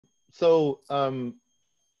So,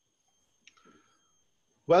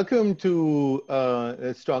 welcome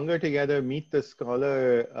to Stronger Together Meet the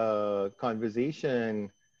Scholar conversation.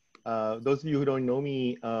 Those of you who don't know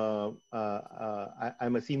me, I'm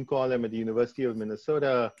Aseem Kaul. I'm at the University of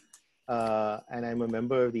Minnesota, and I'm a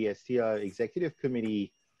member of the STR Executive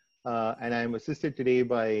Committee. And I'm assisted today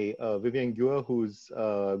by Vivian Gua, who's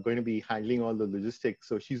going to be handling all the logistics.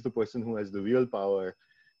 So she's the person who has the real power,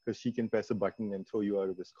 because she can press a button and throw you out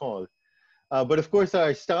of this call. But of course,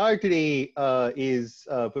 our star today is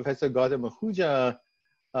Professor Gautam Ahuja,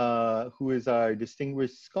 who is our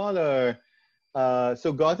distinguished scholar.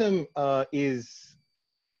 So Gautam is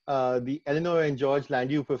the Eleanor and George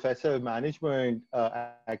Landau Professor of Management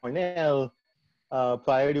at Cornell,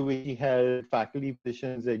 prior to which he held faculty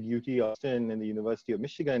positions at UT Austin and the University of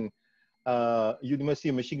Michigan. University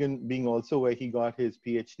of Michigan being also where he got his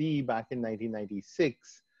PhD back in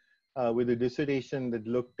 1996, with a dissertation that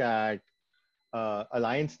looked at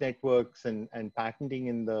alliance networks and patenting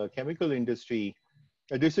in the chemical industry.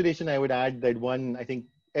 A dissertation, I would add, that won, I think,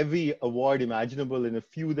 every award imaginable, and a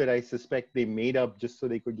few that I suspect they made up just so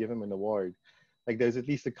they could give him an award. Like there's at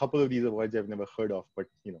least a couple of these awards I've never heard of, but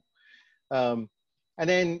you know. And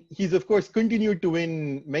then he's of course continued to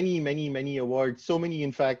win many awards. So many,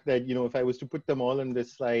 in fact, that you know, if I was to put them all on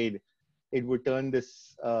this slide, it would turn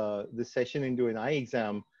this this session into an eye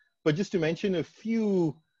exam. But just to mention a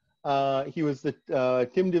few. He was the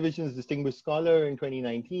Tim Division's Distinguished Scholar in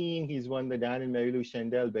 2019. He's won the Dan and Mary Lou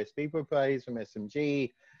Shendell Best Paper Prize from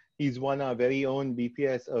SMJ. He's won our very own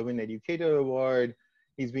BPS Urban Educator Award.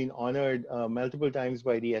 He's been honored multiple times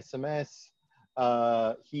by the SMS.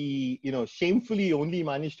 He, you know, shamefully only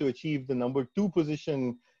managed to achieve the #2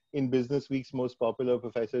 position in Business Week's most popular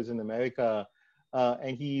professors in America.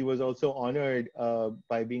 And he was also honored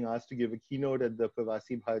by being asked to give a keynote at the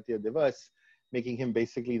Pravasi Bharatiya Divas, making him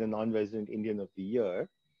basically the non-resident Indian of the year.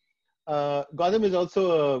 Gautam is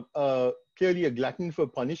also clearly a glutton for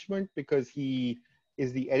punishment, because he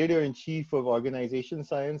is the editor-in-chief of Organization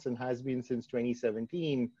Science and has been since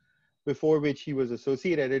 2017, before which he was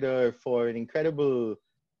associate editor for an incredible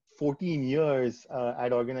 14 years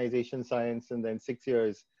at Organization Science, and then 6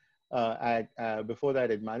 years before that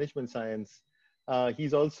at Management Science.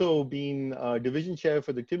 He's also been division chair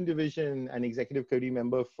for the Tim Division and executive committee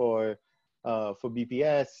member for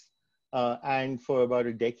BPS, and for about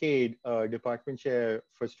a decade, department chair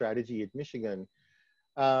for strategy at Michigan.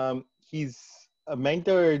 He's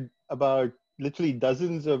mentored about literally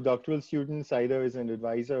dozens of doctoral students, either as an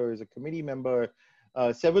advisor or as a committee member,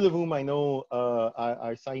 several of whom I know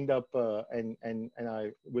are signed up and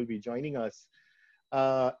will be joining us.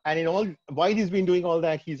 And while he's been doing all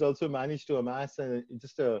that, he's also managed to amass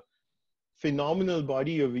just a phenomenal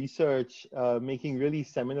body of research, making really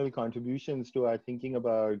seminal contributions to our thinking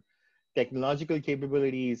about technological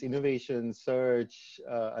capabilities, innovation, search,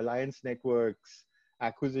 alliance networks,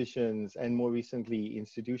 acquisitions, and more recently,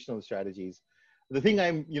 institutional strategies. The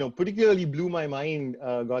thing particularly blew my mind,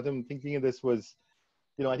 Gautam, thinking of this was,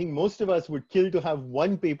 I think most of us would kill to have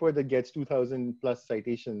one paper that gets 2,000 plus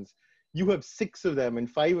citations. You have 6 of them, and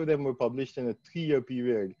 5 of them were published in a 3-year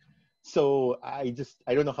period. So I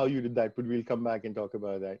don't know how you did that, but we'll come back and talk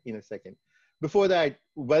about that in a second. Before that,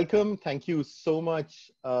 welcome. Thank you so much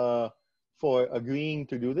for agreeing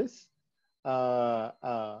to do this. And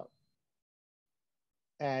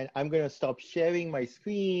I'm going to stop sharing my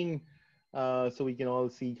screen so we can all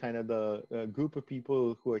see kind of the group of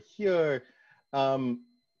people who are here.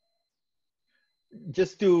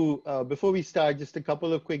 Just to, before we start, just a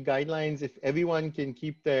couple of quick guidelines. If everyone can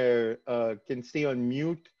keep can stay on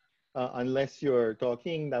mute, unless you're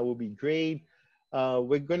talking, that would be great.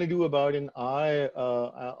 We're going to do about an hour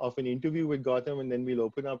of an interview with Gautam, and then we'll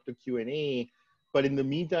open up to Q&A. But in the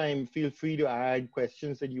meantime, feel free to add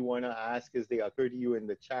questions that you want to ask as they occur to you in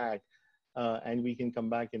the chat, and we can come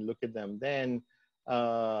back and look at them then.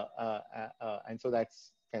 And so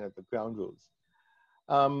that's kind of the ground rules.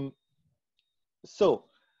 So,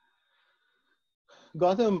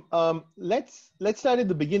 Gautam, let's start at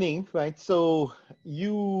the beginning, right? So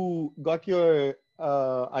you got your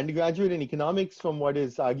undergraduate in economics from what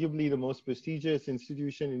is arguably the most prestigious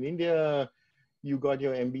institution in India. You got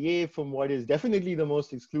your MBA from what is definitely the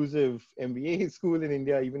most exclusive MBA school in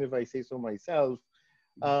India, even if I say so myself.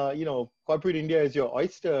 Corporate India is your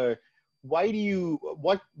oyster.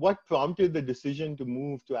 What prompted the decision to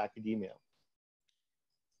move to academia?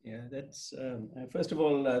 Yeah, that's first of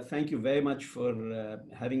all, thank you very much for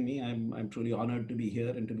having me. I'm truly honored to be here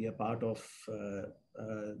and to be a part of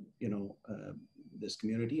this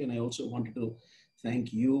community. And I also wanted to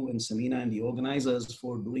thank you and Samina and the organizers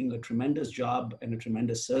for doing a tremendous job and a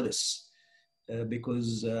tremendous service.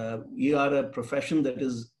 Because we are a profession that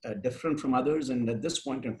is different from others. And at this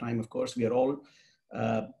point in time, of course, we are all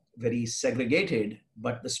very segregated,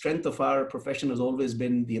 but the strength of our profession has always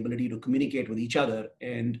been the ability to communicate with each other.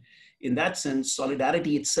 And in that sense,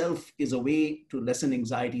 solidarity itself is a way to lessen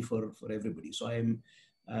anxiety for everybody. So I am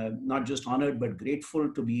not just honored, but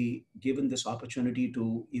grateful to be given this opportunity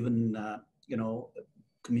to even,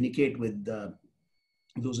 communicate with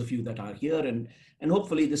those of you that are here. And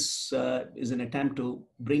hopefully this is an attempt to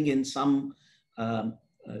bring in some some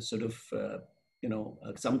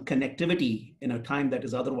connectivity in a time that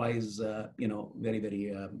is otherwise, very,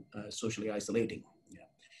 very socially isolating. Yeah.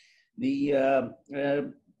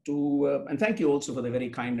 And thank you also for the very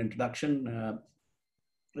kind introduction.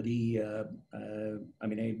 We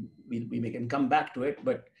can come back to it,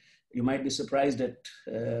 but you might be surprised at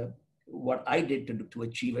what I did to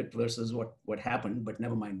achieve it versus what happened, but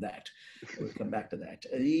never mind that. We'll come back to that.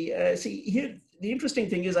 See, here, the interesting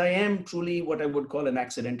thing is I am truly what I would call an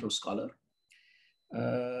accidental scholar.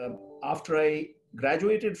 After I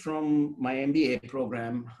graduated from my MBA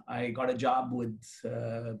program, I got a job with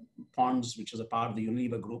Pons, which is a part of the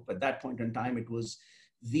Unilever group. At that point in time, it was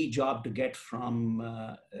the job to get from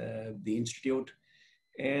the institute.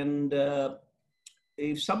 And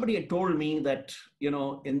if somebody had told me that,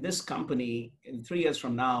 in this company, in 3 years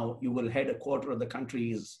from now, you will head a quarter of the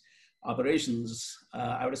country's operations,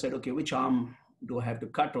 I would have said, okay, which arm do I have to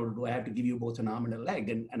cut, or do I have to give you both an arm and a leg?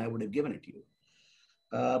 And I would have given it to you.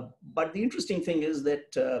 But the interesting thing is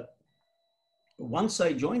that once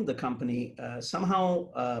I joined the company, somehow,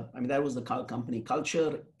 that was the company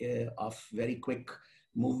culture of very quick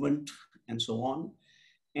movement and so on.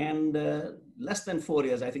 And less than 4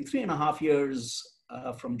 years, I think 3.5 years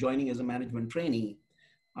from joining as a management trainee,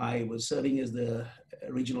 I was serving as the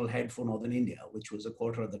regional head for Northern India, which was a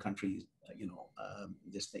quarter of the country,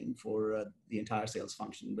 this thing for the entire sales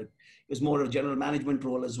function. But it was more of a general management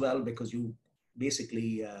role as well, because you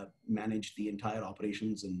basically manage the entire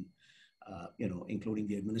operations and, including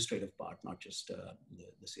the administrative part, not just the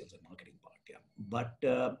sales and marketing part. Yeah. But,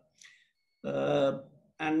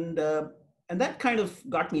 and that kind of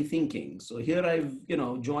got me thinking. So here I've,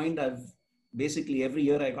 joined, basically every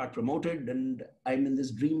year I got promoted, and I'm in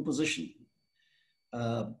this dream position.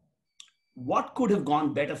 What could have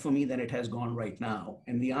gone better for me than it has gone right now?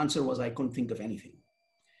 And the answer was I couldn't think of anything.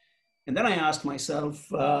 And then I asked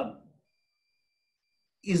myself,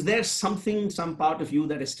 is there some part of you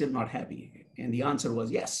that is still not happy? And the answer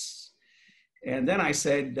was yes. And then I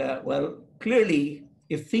said, well, clearly,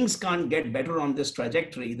 if things can't get better on this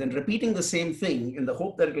trajectory, then repeating the same thing in the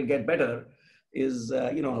hope that it will get better is,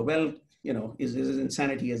 is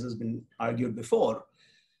insanity, as has been argued before.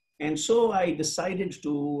 And so I decided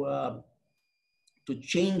to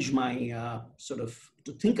change my to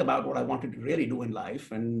think about what I wanted to really do in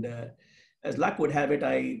life. And as luck would have it,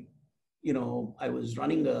 I was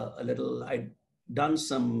running a little, I'd done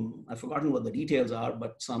some, I've forgotten what the details are,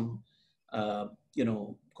 but some,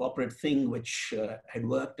 corporate thing which had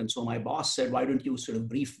worked. And so my boss said, why don't you sort of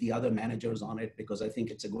brief the other managers on it? Because I think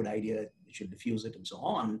it's a good idea, you should diffuse it and so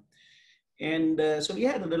on. And so we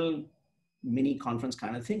had a little mini conference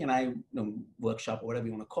kind of thing, and I, workshop or whatever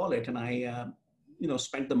you want to call it. And I,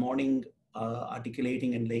 spent the morning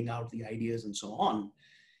articulating and laying out the ideas and so on.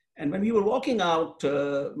 And when we were walking out,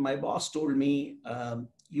 my boss told me,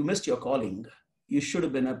 you missed your calling. You should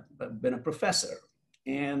have been a professor.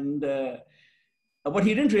 And what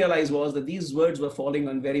he didn't realize was that these words were falling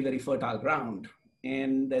on very, very fertile ground.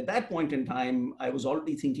 And at that point in time, I was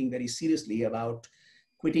already thinking very seriously about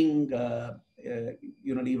quitting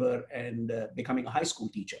Unilever and becoming a high school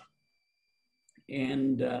teacher.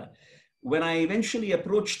 And when I eventually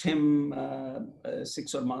approached him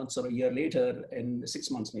 6 months or a year later, and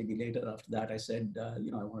 6 months maybe later after that, I said, I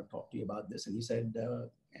want to talk to you about this. And he said,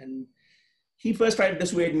 and he first tried to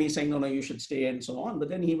dissuade me, saying, no, you should stay and so on. But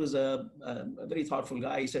then he was a very thoughtful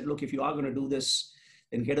guy. He said, look, if you are going to do this,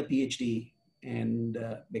 then get a PhD and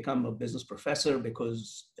become a business professor,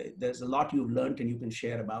 because there's a lot you've learned and you can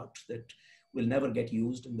share about that will never get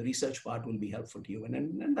used, and the research part will be helpful to you.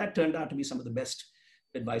 And that turned out to be some of the best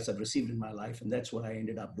advice I've received in my life. And that's what I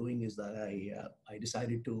ended up doing, is that I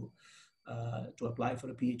decided to apply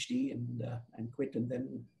for a PhD and quit. And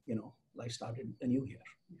then, life started anew here.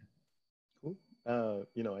 Yeah. Cool.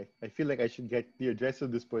 I feel like I should get the address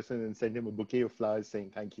of this person and send him a bouquet of flowers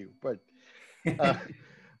saying thank you. But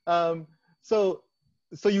so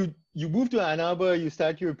you moved to Ann Arbor, you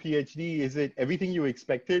start your PhD. Is it everything you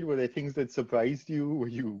expected? Were there things that surprised you? Were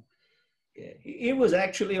you It was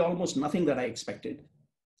actually almost nothing that I expected.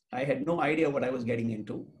 I had no idea what I was getting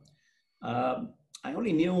into. I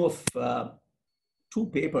only knew of two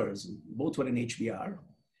papers, both were in HBR,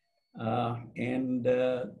 and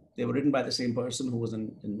they were written by the same person who was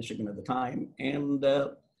in Michigan at the time. And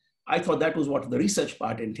I thought that was what the research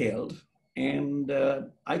part entailed. And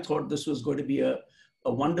I thought this was going to be a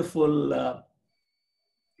wonderful,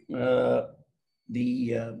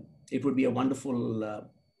 it would be a wonderful,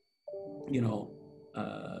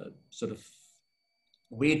 sort of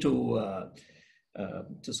way to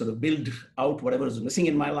sort of build out whatever is missing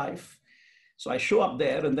in my life. So I show up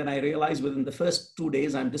there, and then I realize within the first 2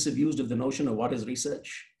 days, I'm disabused of the notion of what is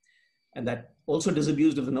research. And that also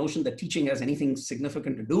disabused of the notion that teaching has anything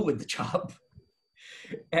significant to do with the job.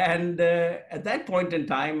 And at that point in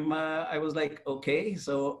time, I was like, okay,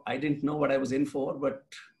 so I didn't know what I was in for, but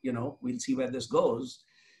we'll see where this goes.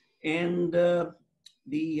 And and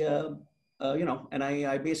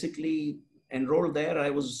I basically enrolled there. I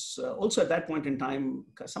was also at that point in time,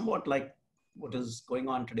 somewhat like what is going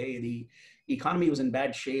on today. The economy was in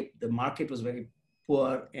bad shape. The market was very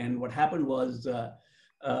poor. And what happened was,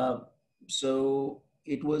 so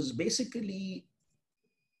it was basically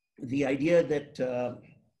the idea that,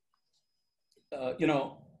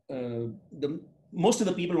 most of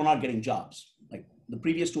the people were not getting jobs. Like the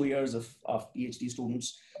previous 2 years of PhD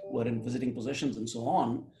students were in visiting positions and so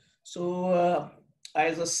on. So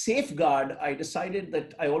as a safeguard, I decided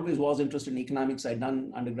that I always was interested in economics. I'd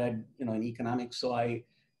done undergrad, in economics. So I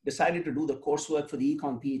decided to do the coursework for the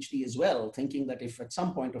econ PhD as well, thinking that if at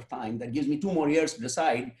some point of time, that gives me 2 more years to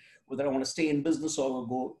decide whether I want to stay in business or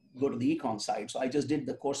go to the econ side. So I just did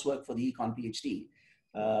the coursework for the econ PhD,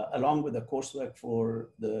 along with the coursework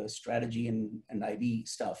for the strategy and IB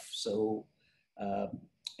stuff. So,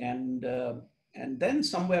 and then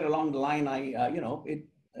somewhere along the line,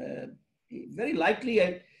 very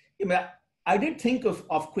likely, I did think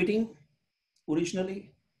of quitting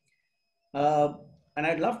originally. And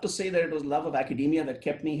I'd love to say that it was love of academia that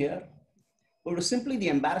kept me here, but it was simply the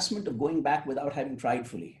embarrassment of going back without having tried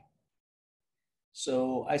fully.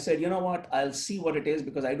 So I said, you know what, I'll see what it is,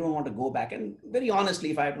 because I don't want to go back. And very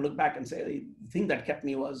honestly, if I have to look back and say, the thing that kept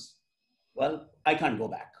me was, well, I can't go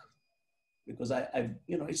back. Because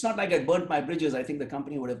it's not like I burnt my bridges. I think the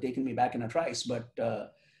company would have taken me back in a trice, but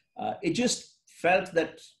it just felt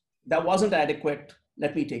that wasn't adequate.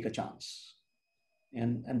 Let me take a chance.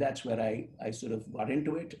 And that's where I sort of got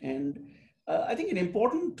into it. And I think an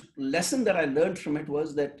important lesson that I learned from it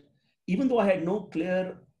was that even though I had no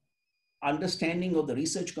clear understanding of the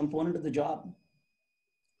research component of the job,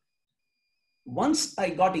 once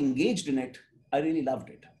I got engaged in it, I really loved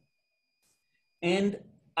it. And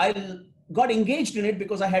I got engaged in it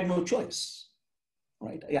because I had no choice,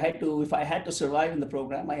 right? If I had to survive in the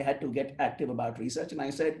program, I had to get active about research. And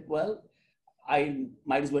I said, well, I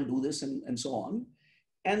might as well do this and so on.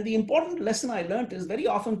 And the important lesson I learned is very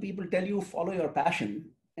often people tell you, follow your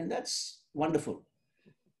passion. And that's wonderful.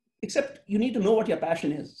 Except you need to know what your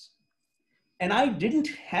passion is. And I didn't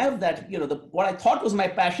have that, what I thought was my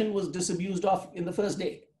passion was disabused of in the first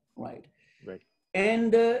day, right? Right.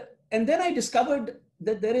 And then I discovered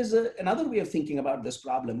that there is another way of thinking about this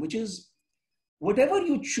problem, which is whatever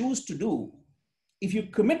you choose to do, if you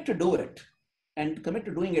commit to do it and commit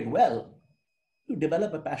to doing it well, you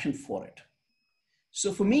develop a passion for it.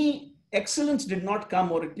 So for me, excellence did not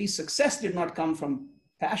come, or at least success did not come from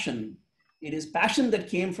passion. It is passion that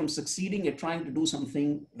came from succeeding at trying to do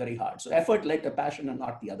something very hard. So effort led to passion and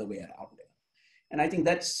not the other way around. And I think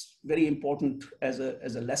that's very important as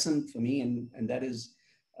a lesson for me. And that is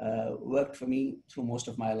worked for me through most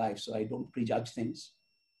of my life. So I don't prejudge things.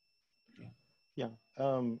 Yeah.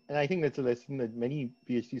 And I think that's a lesson that many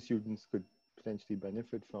PhD students could potentially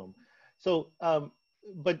benefit from. So,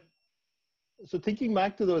 so thinking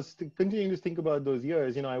back to those, continuing to think about those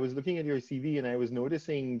years, I was looking at your CV and I was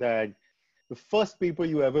noticing that the first paper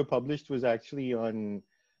you ever published was actually on,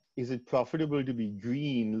 is it profitable to be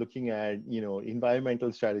green, looking at,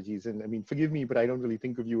 environmental strategies. And I mean, forgive me, but I don't really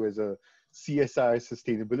think of you as a CSR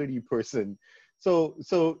sustainability person. So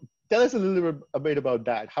tell us a little bit about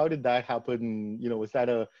that. How did that happen?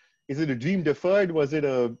 Is it a dream deferred? Was it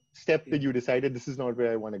a step that you decided this is not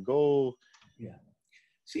where I want to go? Yeah.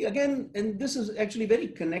 See, again, and this is actually very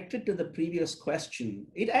connected to the previous question.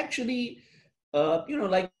 It actually,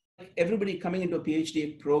 like everybody coming into a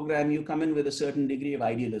PhD program, you come in with a certain degree of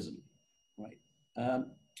idealism, right?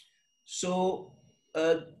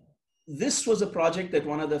 This was a project that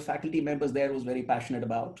one of the faculty members there was very passionate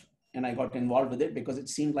about. And I got involved with it because it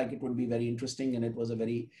seemed like it would be very interesting. And it was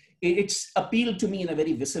it's appealed to me in a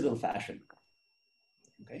very visceral fashion,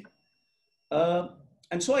 okay?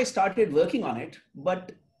 And so I started working on it,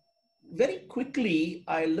 but very quickly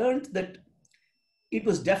I learned that it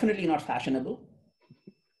was definitely not fashionable,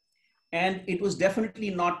 and it was definitely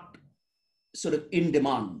not sort of in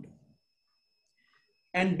demand.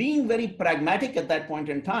 And being very pragmatic at that point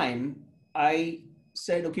in time, I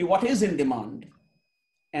said, okay, what is in demand?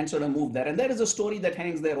 And sort of moved there. And there is a story that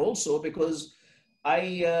hangs there also, because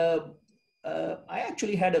I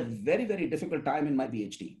actually had a very, very difficult time in my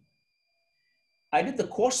PhD. I did the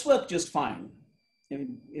coursework just fine,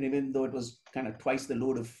 even though it was kind of twice the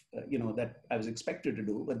load of, that I was expected to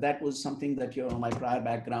do. But that was something that, my prior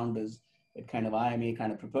background is, it kind of IMA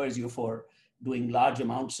kind of prepares you for doing large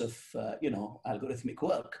amounts of, algorithmic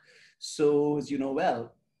work. So as you know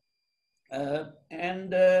well,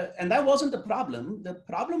 and that wasn't the problem. The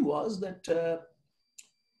problem was that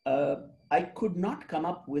I could not come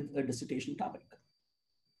up with a dissertation topic.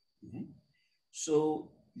 Okay.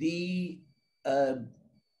 So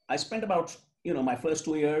I spent about, my first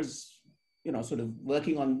 2 years, sort of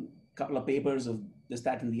working on a couple of papers of this,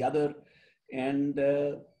 that, and the other, and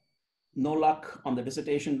no luck on the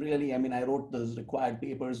dissertation, really. I mean, I wrote those required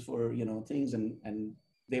papers for, things, and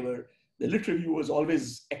the lit review was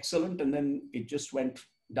always excellent, and then it just went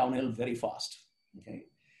downhill very fast. Okay.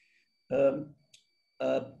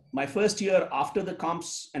 My first year after the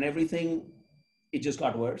comps and everything, it just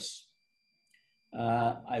got worse.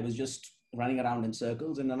 I was just running around in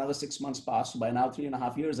circles, and another 6 months passed. By now,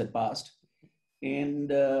 3.5 years had passed,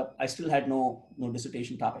 and I still had no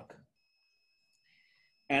dissertation topic.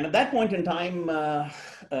 And at that point in time, I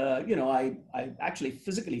actually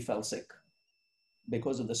physically fell sick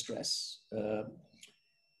because of the stress.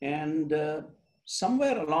 And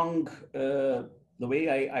somewhere along the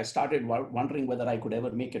way, I started wondering whether I could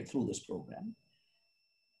ever make it through this program.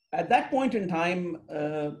 At that point in time,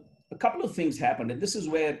 a couple of things happened, and this is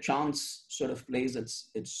where chance sort of plays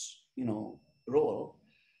its role.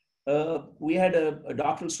 We had a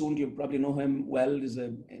doctoral student, you probably know him well, is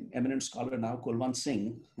an eminent scholar now, Kaul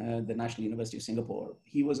Singh, the National University of Singapore.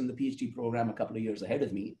 He was in the PhD program a couple of years ahead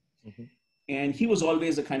of me. Mm-hmm. And he was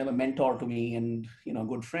always a kind of a mentor to me and, a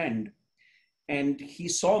good friend. And he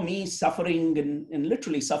saw me suffering and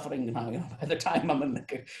literally suffering. By the time I'm in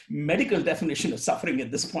like a medical definition of suffering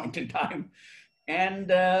at this point in time.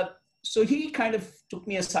 And so he kind of took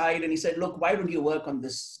me aside and he said, look, why don't you work on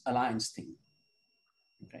this alliance thing?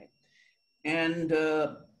 Okay. And,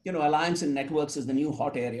 alliance and networks is the new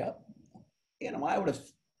hot area. I would have,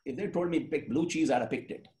 if they told me to pick blue cheese, I'd have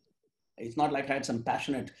picked it. It's not like I had some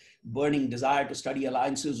passionate, burning desire to study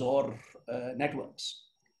alliances or networks.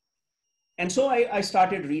 And so I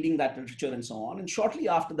started reading that literature and so on. And shortly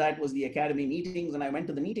after that was the academy meetings, and I went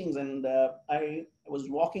to the meetings, and I was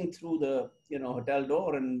walking through the hotel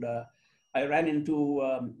door, and I ran into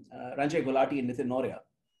Ranjay Gulati and Nitin Noria,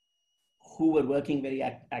 who were working very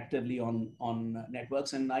actively on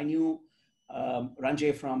networks. And I knew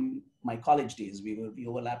Ranjay from my college days. We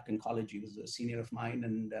overlapped in college. He was a senior of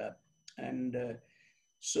mine,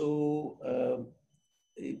 so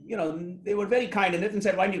they were very kind. And Nitin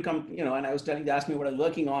said, why don't you come, and I was they asked me what I was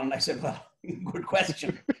working on. And I said, well, good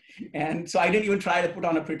question. And so I didn't even try to put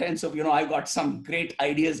on a pretense of, I've got some great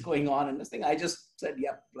ideas going on in this thing. I just said,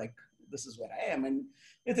 yep, like, this is where I am. And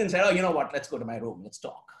Nitin said, oh, you know what, let's go to my room, let's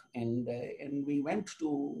talk. And we went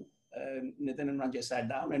to, Nitin and Ranjay sat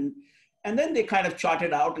down, and then they kind of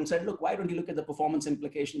charted out and said, look, why don't you look at the performance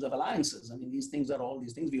implications of alliances? I mean, these things are all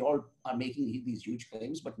these things. We all are making these huge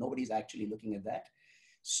claims, but nobody's actually looking at that.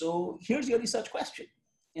 So here's your research question.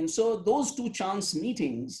 And so those two chance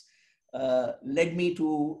meetings led me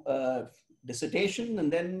to dissertation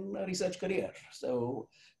and then a research career. So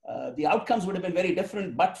the outcomes would have been very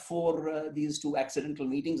different, but for these two accidental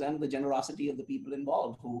meetings and the generosity of the people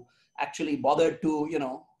involved who actually bothered to,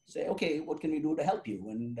 say, okay, what can we do to help you?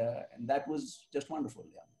 And that was just wonderful.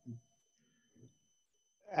 Yeah.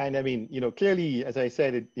 And I mean, clearly, as I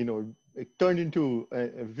said, it turned into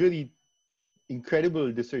a really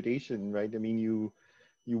incredible dissertation, right? I mean, you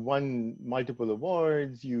won multiple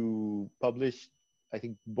awards. You published, I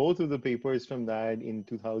think, both of the papers from that in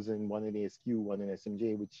 2000, one in ASQ, one in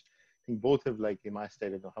SMJ, which I think both have like amassed, I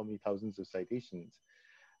don't know how many thousands of citations.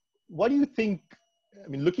 What do you think? I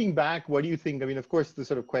mean, looking back, what do you think? I mean, of course, the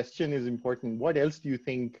sort of question is important. What else do you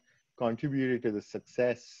think contributed to the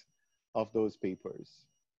success of those papers?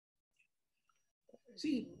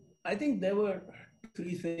 See, I think there were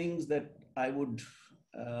three things that I would,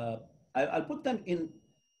 I'll put them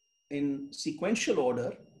in sequential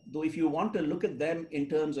order, though if you want to look at them in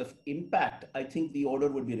terms of impact, I think the order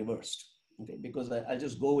would be reversed, okay? Because I'll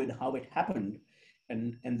just go with how it happened.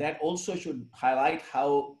 And that also should highlight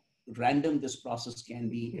how random this process can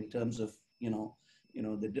be in terms of,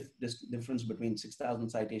 the difference between 6,000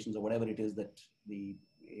 citations or whatever it is that the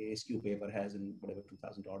ASQ paper has and whatever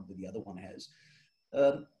 2,000 odd that the other one has.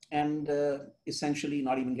 And essentially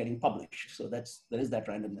not even getting published. So there is that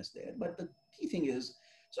randomness there. But the key thing is,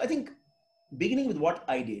 so I think beginning with what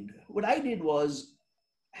I did was,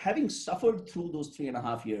 having suffered through those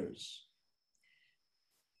 3.5 years,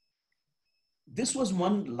 this was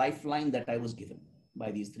one lifeline that I was given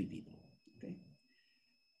by these three people. Okay,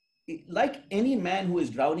 like any man who is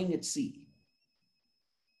drowning at sea,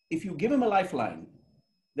 if you give him a lifeline,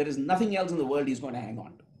 there is nothing else in the world he's going to hang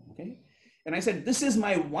on to. Okay, and I said, this is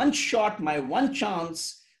my one shot, my one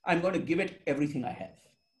chance. I'm going to give it everything I have.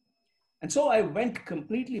 And so I went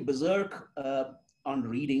completely berserk on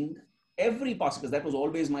reading every possible, because that was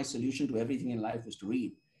always my solution to everything in life, was to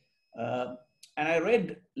read. And I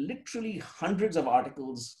read literally hundreds of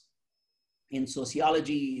articles in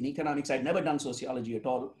sociology, in economics. I'd never done sociology at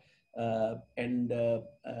all.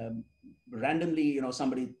 Randomly,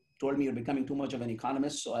 somebody told me you're becoming too much of an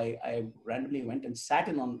economist. So I randomly went and sat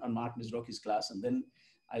in on Mark Nisroki's class, and then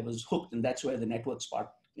I was hooked, and that's where the networks part,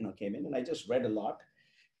 came in, and I just read a lot.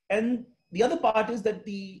 And the other part is that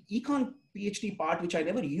the econ PhD part, which I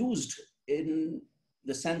never used in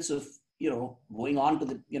the sense of, going on to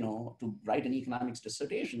to write an economics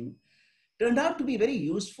dissertation, turned out to be very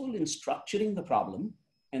useful in structuring the problem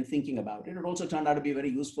and thinking about it. It also turned out to be very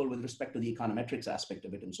useful with respect to the econometrics aspect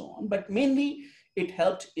of it and so on. But mainly it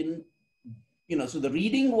helped in, so the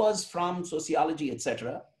reading was from sociology,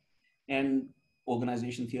 etc., and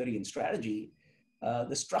organization theory and strategy.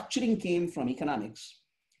 The structuring came from economics,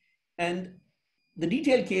 and the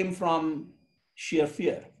detail came from sheer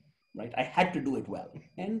fear, right? I had to do it well.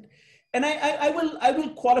 And I will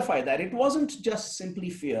qualify that. It wasn't just simply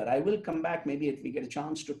fear. I will come back maybe if we get a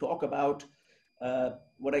chance to talk about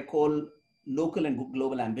what I call local and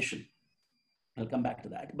global ambition. I'll come back to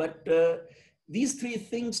that. But these three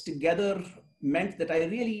things together meant that I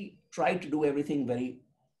really tried to do everything very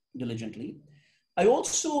diligently. I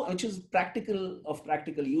also, which is of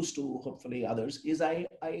practical use to hopefully others, is I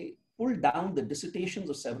pulled down the dissertations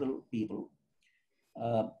of several people,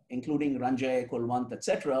 including Ranjay, Kulwant,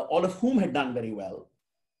 etc., all of whom had done very well.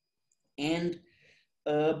 And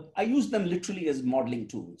I used them literally as modeling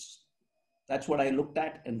tools. That's what I looked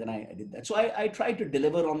at, and then I did that. So I tried to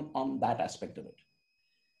deliver on that aspect of it.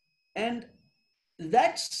 And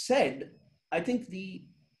that said, I think the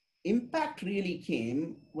impact really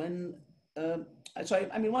came when,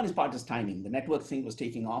 one part is timing. The network thing was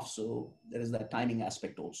taking off, so there is that timing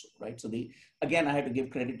aspect also, right? So again, I had to give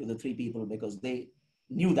credit to the three people because they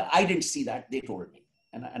knew that. I didn't see that, they told me,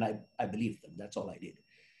 and I believed them. That's all I did.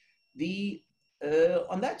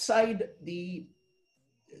 On that side, the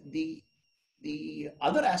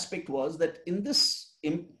other aspect was that in this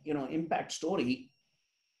impact story,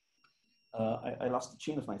 I lost the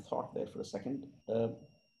chain of my thought there for a second.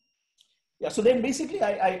 Yeah, so then basically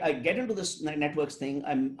I get into this networks thing.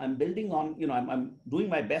 I'm building on, I'm doing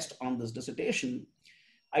my best on this dissertation.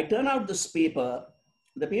 I turn out this paper.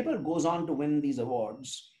 The paper goes on to win these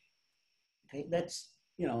awards. Okay, that's,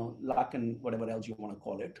 luck and whatever else you want to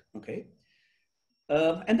call it. Okay.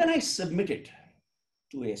 And then I submit it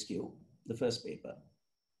to ASQ, the first paper.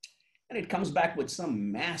 And it comes back with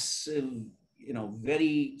some massive,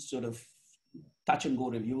 very sort of touch and go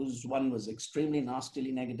reviews. One was extremely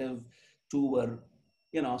nastily negative. Two were,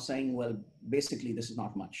 saying, well, basically this is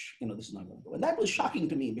not much, this is not going to go. And that was shocking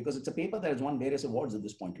to me because it's a paper that has won various awards at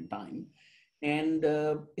this point in time. And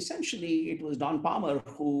essentially it was Don Palmer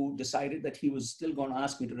who decided that he was still going to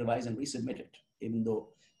ask me to revise and resubmit it, even though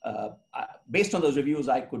based on those reviews,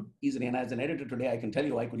 I could easily, and as an editor today, I can tell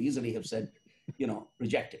you, I could easily have said,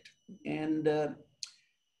 reject it. And the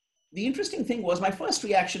interesting thing was, my first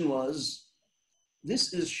reaction was,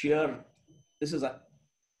 this is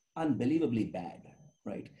unbelievably bad,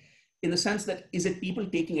 right? In the sense that, is it people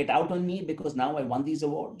taking it out on me because now I won these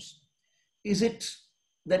awards? Is it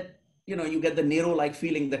that, you get the Nero-like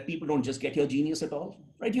feeling that people don't just get your genius at all,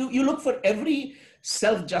 right? You look for every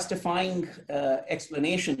self-justifying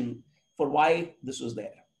explanation for why this was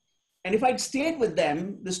there. And if I'd stayed with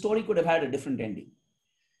them, the story could have had a different ending.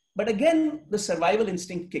 But again, the survival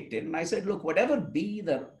instinct kicked in. And I said, look, whatever be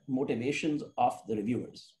the motivations of the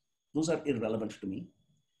reviewers, those are irrelevant to me.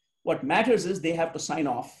 What matters is they have to sign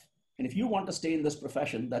off. And if you want to stay in this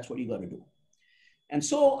profession, that's what you got to do. And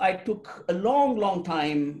so I took a long, long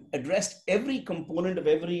time, addressed every component of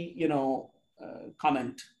every,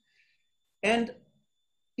 comment. And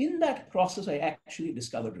in that process, I actually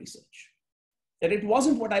discovered research. that it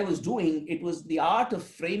wasn't what I was doing, it was the art of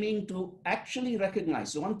framing to actually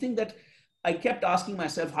recognize. So one thing that I kept asking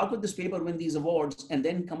myself, how could this paper win these awards, and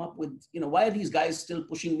then come up with, why are these guys still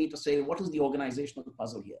pushing me to say, what is the organizational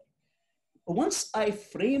puzzle here? Once I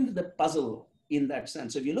framed the puzzle in that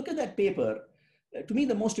sense, so if you look at that paper, to me,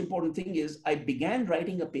 the most important thing is I began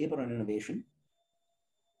writing a paper on innovation,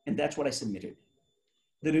 and that's what I submitted.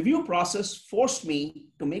 The review process forced me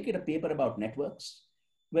to make it a paper about networks,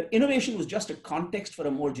 where innovation was just a context for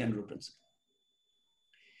a more general principle.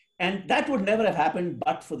 And that would never have happened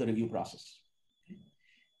but for the review process.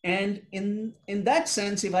 And in that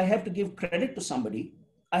sense, if I have to give credit to somebody,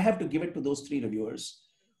 I have to give it to those 3 reviewers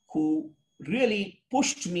who really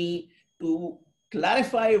pushed me to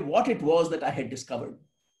clarify what it was that I had discovered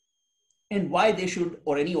and why they should,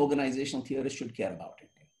 or any organizational theorist should, care about it.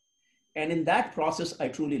 And in that process, I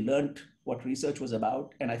truly learned what research was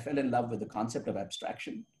about, and I fell in love with the concept of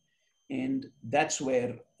abstraction. And that's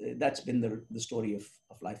been the story of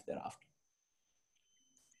life thereafter.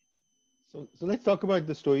 So let's talk about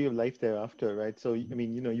the story of life thereafter, right? So, I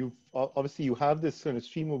mean, you've obviously you have this kind of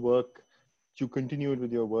stream of work. You continued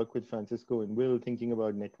with your work with Francisco and Will, thinking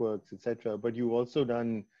about networks, etc. But you've also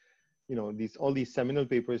done, all these seminal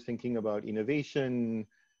papers thinking about innovation.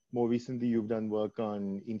 More recently, you've done work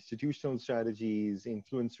on institutional strategies,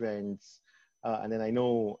 influence rents, and then I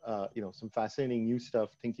know, some fascinating new stuff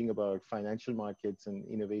thinking about financial markets and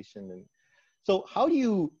innovation. And so how do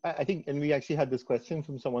you, I think, and we actually had this question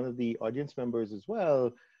from one of the audience members as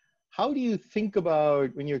well, how do you think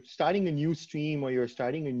about when you're starting a new stream or you're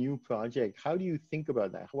starting a new project, how do you think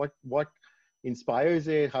about that? What inspires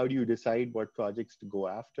it? How do you decide what projects to go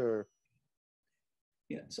after?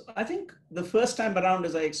 Yeah, so I think the first time around,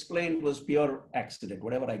 as I explained, was pure accident,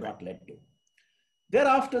 whatever I got led to.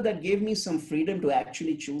 Thereafter, that gave me some freedom to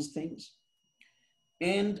actually choose things.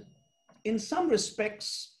 And in some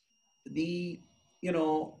respects,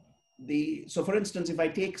 so for instance, if I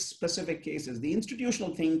take specific cases, the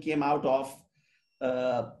institutional thing came out of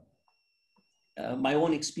my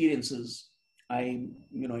own experiences. I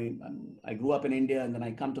grew up in India, and then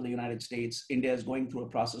I come to the United States. India is going through a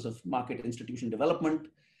process of market institution development.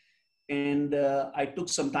 And I took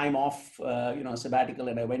some time off, a sabbatical,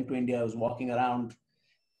 and I went to India. I was walking around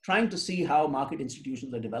trying to see how market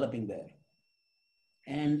institutions are developing there.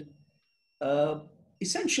 And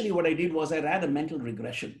essentially what I did was I ran a mental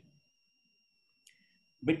regression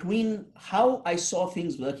between how I saw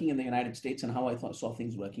things working in the United States and how I saw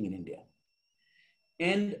things working in India.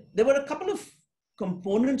 And there were a couple of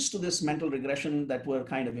components to this mental regression that were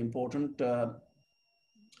kind of important.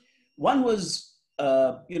 One was,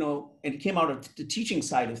 it came out of the teaching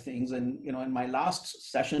side of things. And, in my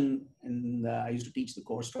last session, I used to teach the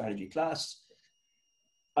core strategy class,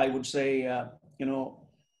 I would say,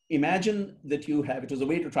 imagine that it was a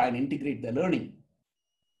way to try and integrate the learning.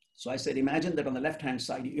 So I said, imagine that on the left-hand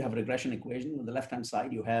side, you have a regression equation. On the left-hand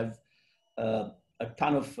side, you have a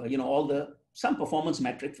ton of, some performance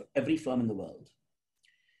metric for every firm in the world.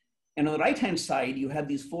 And on the right-hand side, you have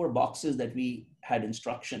these 4 boxes that we had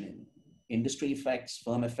instruction in: industry effects,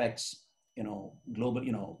 firm effects,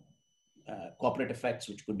 global, corporate effects,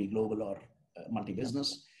 which could be global or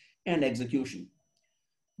multi-business, and execution.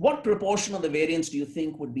 What proportion of the variance do you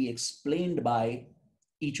think would be explained by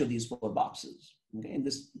each of these 4 boxes, okay, in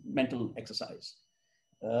this mental exercise?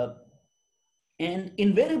 And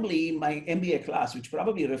invariably, my MBA class, which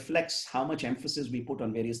probably reflects how much emphasis we put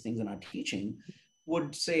on various things in our teaching,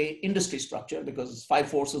 would say industry structure, because 5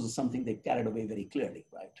 forces is something they carried away very clearly,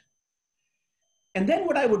 right? And then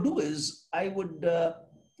what I would do is I would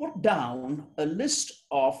put down a list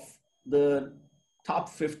of the top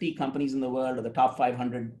 50 companies in the world, or the top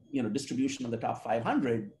 500, distribution of the top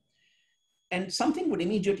 500. And something would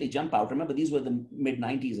immediately jump out. Remember, these were the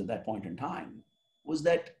mid-90s at that point in time, was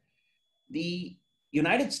that the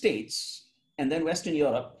United States and then Western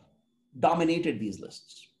Europe dominated these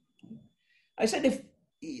lists. I said,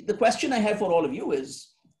 the question I have for all of you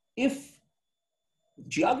is, if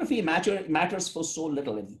geography matters for so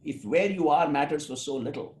little, if where you are matters for so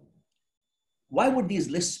little, why would these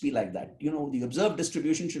lists be like that? The observed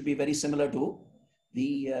distribution should be very similar to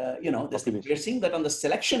the, we're seeing that on the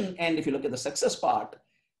selection end, if you look at the success part,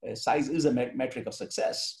 size is a metric of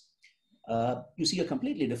success. You see a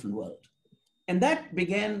completely different world. And that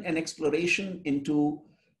began an exploration into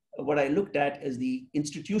what I looked at as the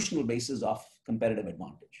institutional basis of competitive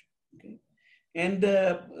advantage. Okay? And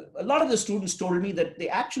a lot of the students told me that they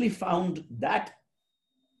actually found that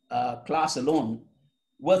class alone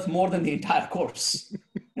worth more than the entire course.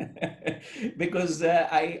 Because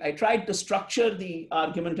I tried to structure the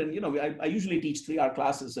argument, and I usually teach 3-hour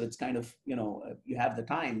classes, so it's kind of you have the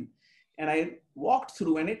time, and I walked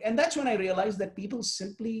through, and that's when I realized that people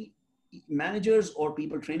simply, managers or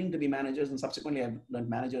people training to be managers, and subsequently I've learned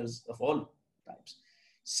managers of all types,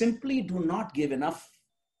 simply do not give enough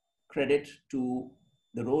credit to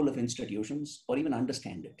the role of institutions or even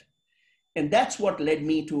understand it. And that's what led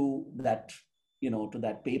me to that, to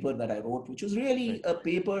that paper that I wrote, which was really a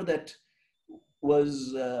paper that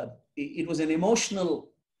was, it was an emotional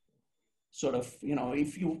sort of,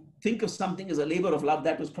 if you think of something as a labor of love,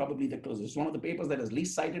 that was probably the closest. It's one of the papers that is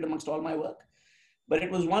least cited amongst all my work, but it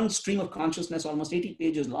was one stream of consciousness, almost 80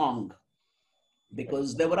 pages long,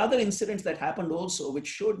 because there were other incidents that happened also, which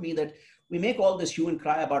showed me that we make all this hue and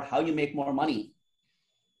cry about how you make more money.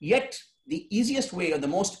 Yet the easiest way, or the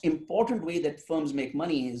most important way that firms make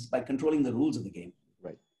money, is by controlling the rules of the game.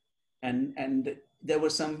 Right. And there were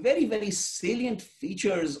some very, very salient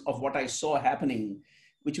features of what I saw happening,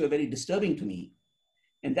 which were very disturbing to me.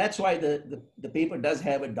 And that's why the paper does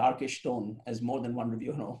have a darkish tone, as more than one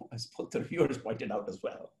reviewer, as both the reviewers pointed out as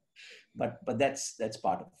well. But that's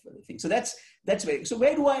part of the thing. So that's very, so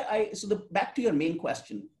where do back to your main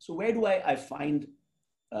question. So where do I find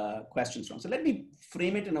questions from? So let me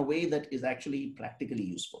frame it in a way that is actually practically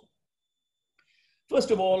useful.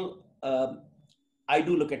 First of all, I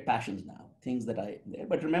do look at passions now, things that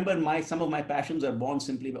but remember, some of my passions are born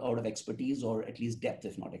simply out of expertise, or at least depth,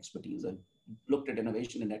 if not expertise. I've looked at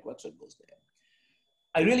innovation and networks, so it goes there.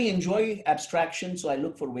 I really enjoy abstraction, so I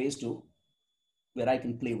look for ways where I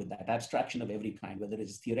can play with that abstraction of every kind, whether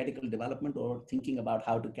it's theoretical development or thinking about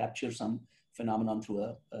how to capture some phenomenon through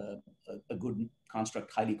a good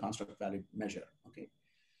construct, highly construct valid measure. Okay.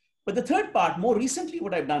 But the third part, more recently,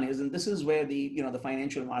 what I've done is, and this is where the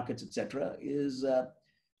financial markets, et cetera, is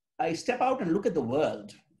I step out and look at the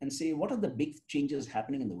world and say, what are the big changes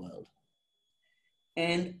happening in the world?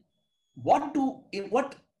 And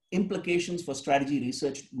what implications for strategy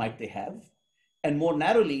research might they have? And more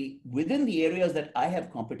narrowly, within the areas that I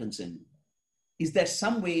have competence in, is there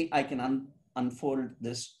some way I can unfold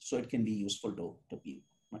this so it can be useful to people?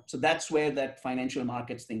 Right? So that's where that financial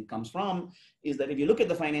markets thing comes from, is that if you look at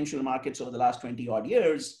the financial markets over the last 20 odd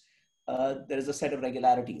years, there is a set of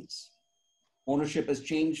regularities. Ownership has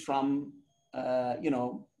changed from,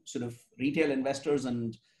 sort of retail investors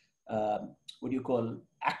and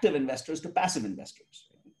active investors to passive investors.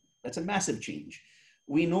 That's a massive change.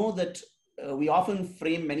 We know that we often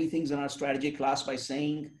frame many things in our strategy class by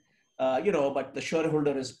saying, but the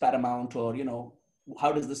shareholder is paramount, or,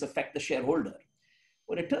 how does this affect the shareholder?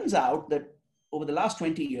 Well, it turns out that over the last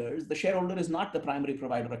 20 years, the shareholder is not the primary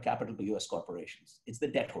provider of capital to US corporations. It's the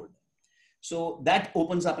debt holder. So that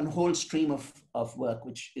opens up a whole stream of work,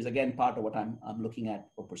 which is again part of what I'm looking at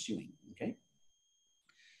or pursuing, okay?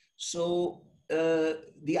 So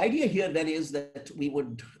the idea here then is that we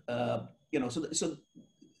would, so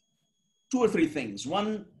 2 or 3 things.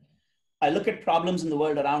 One, I look at problems in the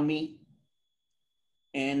world around me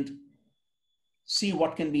and see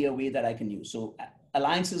what can be a way that I can use. So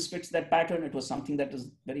alliances fits that pattern. It was something that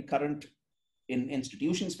is very current in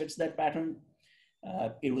institutions, fits that pattern.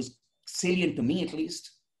 It was salient to me, at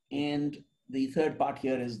least. And the third part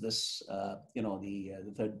here is this,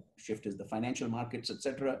 the third shift is the financial markets, et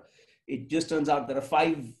cetera. It just turns out there are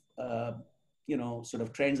 5, sort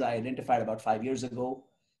of trends I identified about 5 years ago.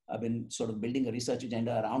 I've been sort of building a research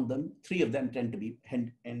agenda around them. 3 of them tend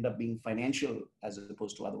to end up being financial as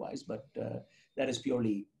opposed to otherwise, but that is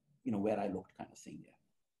purely, where I looked, kind of thing.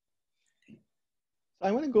 Yeah.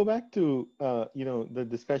 I want to go back to, the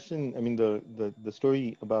discussion, the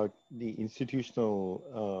story about the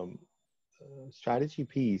institutional strategy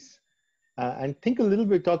piece, and talk a little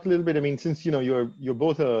bit, since, you're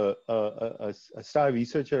both a STAR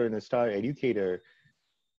researcher and a STAR educator,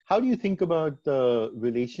 how do you think about the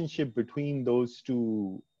relationship between those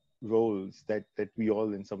 2 roles that we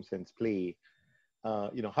all in some sense play?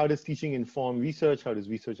 How does teaching inform research? How does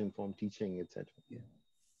research inform teaching, et cetera? Yeah.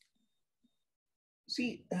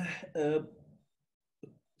 See,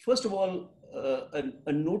 first of all,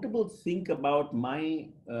 a notable thing about my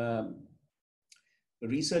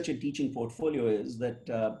research and teaching portfolio is that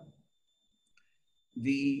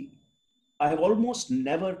I have almost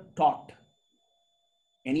never taught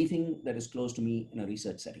anything that is close to me in a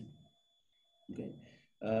research setting. Okay.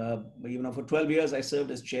 For 12 years, I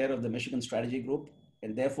served as chair of the Michigan Strategy Group.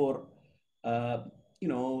 And therefore, as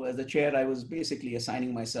a chair, I was basically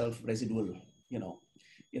assigning myself residual,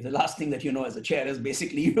 if the last thing that you know as a chair is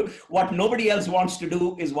basically what nobody else wants to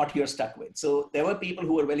do is what you're stuck with. So there were people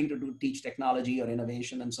who were willing to teach technology or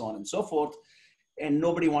innovation and so on and so forth. And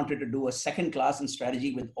nobody wanted to do a second class in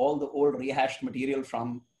strategy with all the old rehashed material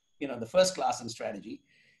from, the first class in strategy.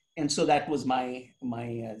 And so that was my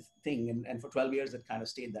thing. And for 12 years, it kind of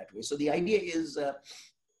stayed that way. So the idea is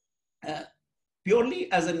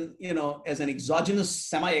purely as an exogenous,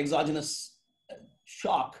 semi-exogenous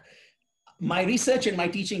shock, my research and my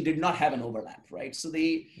teaching did not have an overlap, right? So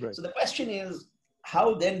the question is,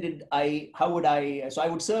 so I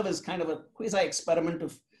would serve as kind of a quasi-experiment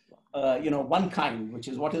of, one kind, which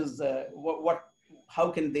is how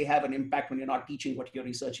can they have an impact when you're not teaching what you're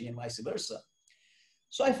researching and vice versa.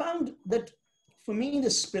 So I found that for me, the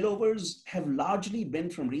spillovers have largely been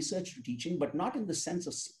from research to teaching, but not in the sense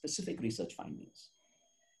of specific research findings.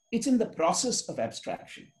 It's in the process of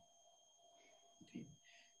abstraction.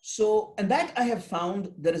 So, and that I have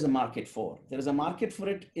found there is a market for. There is a market for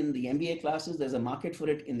it in the MBA classes. There's a market for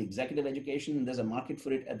it in the executive education. And there's a market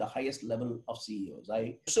for it at the highest level of CEOs.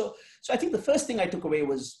 So I think the first thing I took away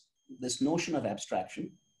was this notion of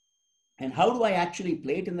abstraction. And how do I actually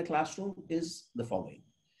play it in the classroom is the following,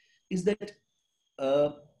 is that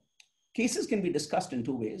cases can be discussed in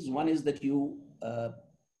two ways. One is that you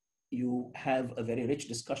have a very rich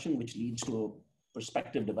discussion, which leads to a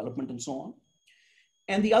perspective development and so on.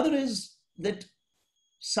 And the other is that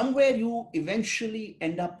somewhere you eventually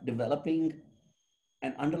end up developing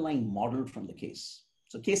an underlying model from the case.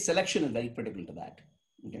 So case selection is very critical to that.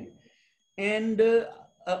 Okay. And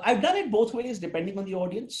I've done it both ways depending on the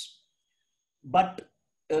audience. But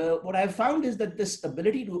what I've found is that this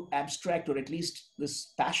ability to abstract, or at least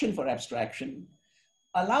this passion for abstraction,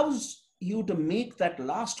 allows you to make that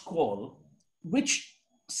last call, which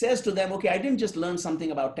says to them, okay, I didn't just learn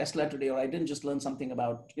something about Tesla today, or I didn't just learn something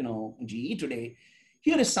about, GE today.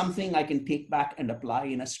 Here is something I can take back and apply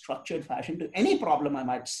in a structured fashion to any problem I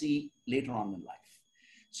might see later on in life.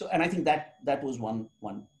 So, and I think that was one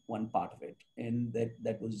part of it, and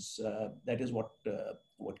that is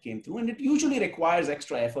what came through. And it usually requires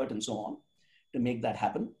extra effort and so on to make that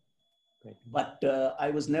happen. Right. But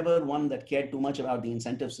I was never one that cared too much about the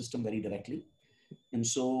incentive system very directly. And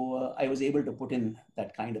so I was able to put in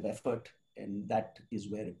that kind of effort, and that is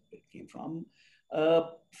where it came from.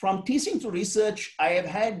 From teaching to research, I have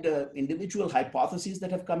had individual hypotheses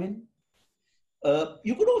that have come in.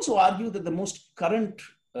 You could also argue that the most current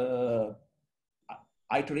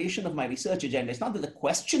iteration of my research agenda, it's not that the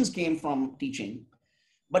questions came from teaching,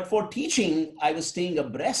 but for teaching, I was staying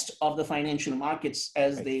abreast of the financial markets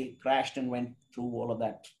as they crashed and went through all of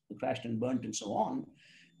that, crashed and burnt and so on.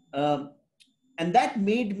 And that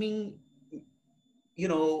made me,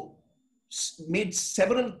 made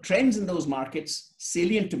several trends in those markets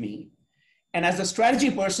salient to me. And as a strategy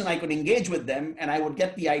person, I could engage with them, and I would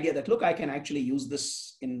get the idea that, look, I can actually use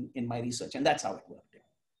this in my research. And that's how it worked.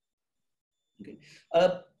 Okay.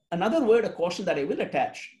 Another word of caution that I will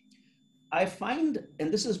attach, I find,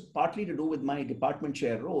 and this is partly to do with my department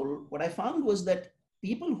chair role, what I found was that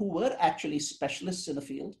people who were actually specialists in a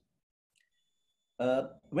field,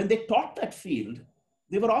 when they taught that field,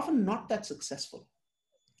 they were often not that successful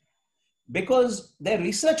because their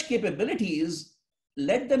research capabilities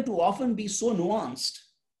led them to often be so nuanced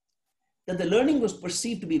that the learning was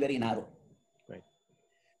perceived to be very narrow. Right.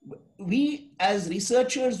 We, as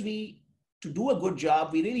researchers, to do a good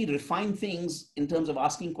job, we really refine things in terms of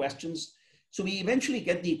asking questions. So we eventually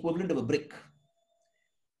get the equivalent of a brick.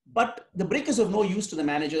 But the brick is of no use to the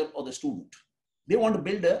manager or the student. They want to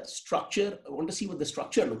build a structure, want to see what the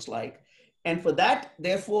structure looks like. And for that,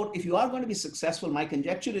 therefore, if you are going to be successful, my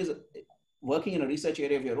conjecture is, working in a research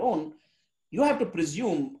area of your own, you have to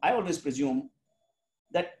presume, I always presume,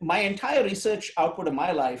 that my entire research output of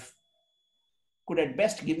my life could at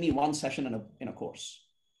best give me one session in a course.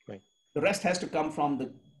 Right. The rest has to come from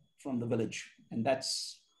the village. And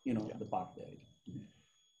that's, the part there.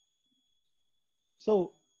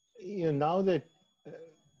 So, now that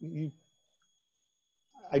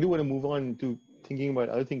I do want to move on to thinking about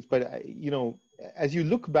other things, but as you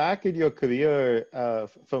look back at your career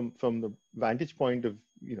from the vantage point of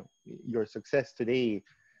your success today,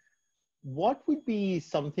 what would be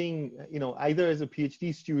something, either as a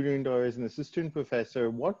PhD student or as an assistant professor,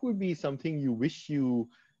 what would be something you wish you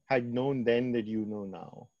had known then that you know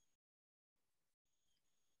now?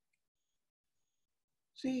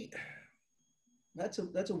 See, that's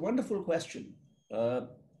a wonderful question. I'm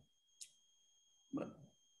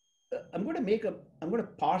going to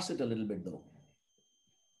parse it a little bit though.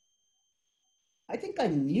 I think I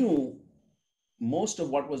knew most of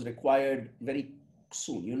what was required very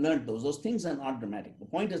soon. You learned those. Those things are not dramatic. The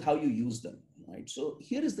point is how you use them, right? So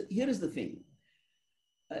here is the thing.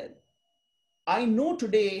 I know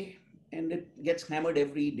today, and it gets hammered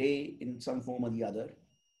every day in some form or the other,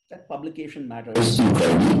 that publication matters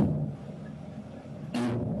incredibly.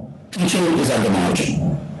 Teaching is at the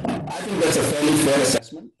margin. I think that's a fairly fair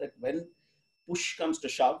assessment that when push comes to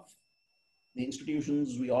shove, the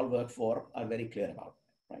institutions we all work for are very clear about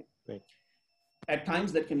it, right? Right. At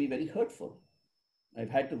times that can be very hurtful. I've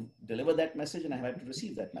had to deliver that message and I've had to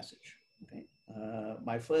receive that message. Okay.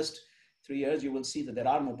 My first 3 years, you will see that there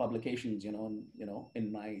are no publications,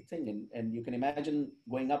 in my thing. And you can imagine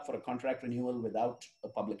going up for a contract renewal without a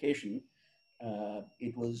publication.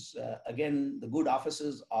 It was, again, the good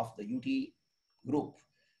offices of the UT group,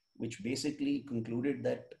 which basically concluded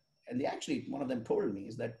that, and they actually, one of them told me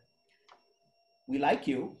is that we like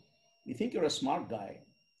you. We think you're a smart guy.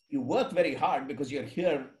 You work very hard because you're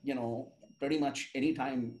here, pretty much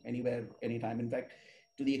anytime, anywhere, anytime. In fact,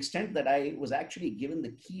 to the extent that I was actually given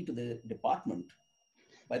the key to the department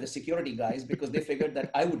by the security guys because they figured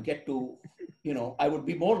that I would get to, I would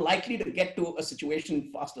be more likely to get to a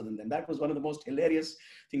situation faster than them. That was one of the most hilarious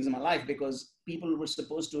things in my life because people were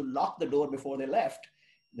supposed to lock the door before they left,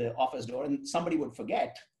 the office door, and somebody would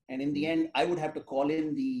forget. And in the end, I would have to call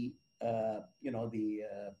in the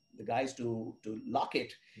guys to lock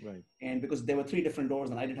it. Right. And because there were 3 different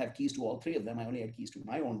doors and I didn't have keys to all 3 of them, I only had keys to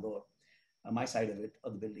my own door, my side of it,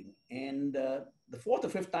 of the building. And the 4th or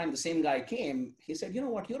 5th time the same guy came, he said, you know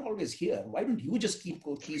what, you're always here. Why don't you just keep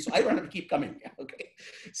keys so I don't have to keep coming? Okay.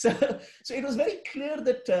 So it was very clear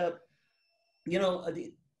that,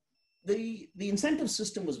 the incentive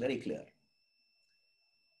system was very clear.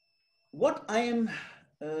 What I am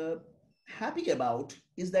happy about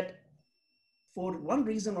is that for one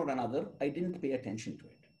reason or another, I didn't pay attention to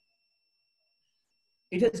it.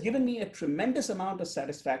 It has given me a tremendous amount of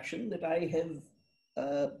satisfaction that I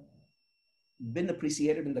have been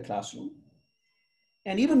appreciated in the classroom.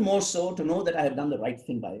 And even more so to know that I have done the right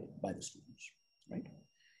thing by the students, right?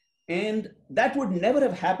 And that would never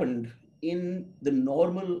have happened in the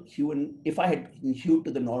normal human, if I had hewed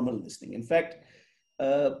to the normal listening. In fact,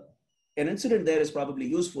 an incident there is probably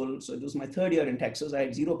useful. So it was my 3rd year in Texas. I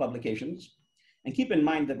had 0 publications. And keep in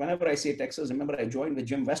mind that whenever I say Texas, remember I joined with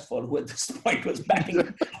Jim Westfall, who at this point was batting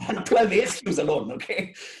on 12 ASQs alone,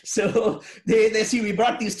 okay? So they see we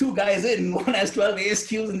brought these 2 guys in, one has 12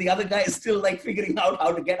 ASQs and the other guy is still like figuring out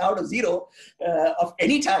how to get out of 0 of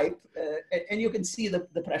any type. And you can see the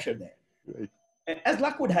pressure there. Right. And as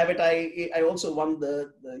luck would have it, I also won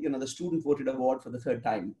the student voted award for the 3rd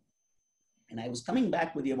time. And I was coming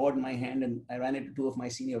back with the award in my hand and I ran into 2 of my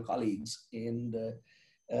senior colleagues and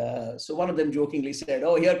so one of them jokingly said,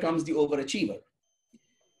 oh, here comes the overachiever.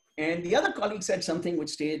 And the other colleague said something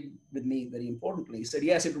which stayed with me very importantly. He said,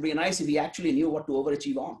 yes, it would be nice if he actually knew what to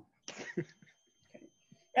overachieve on. Okay.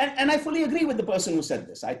 And I fully agree with the person who said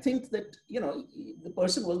this. I think that, the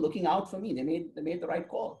person was looking out for me. They made the right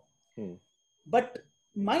call. But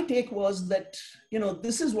my take was that,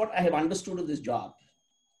 this is what I have understood of this job.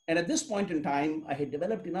 And at this point in time, I had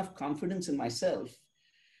developed enough confidence in myself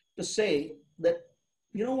to say that,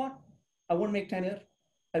 you know what, I won't make tenure.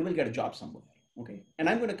 I will get a job somewhere, okay? And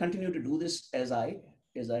I'm going to continue to do this as I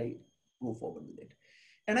go forward with it.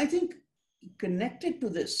 And I think connected to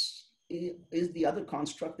this is the other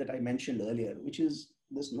construct that I mentioned earlier, which is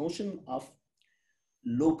this notion of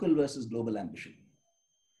local versus global ambition.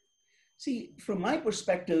 See, from my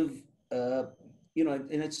perspective, and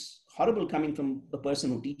it's horrible coming from a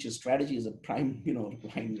person who teaches strategy as a prime, line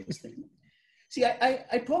in this thing. See,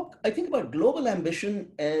 I think about global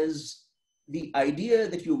ambition as the idea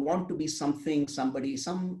that you want to be something, somebody,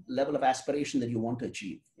 some level of aspiration that you want to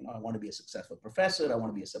achieve. I want to be a successful professor. I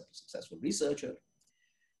want to be a successful researcher.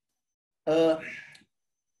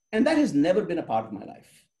 And that has never been a part of my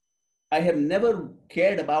life. I have never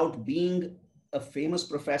cared about being a famous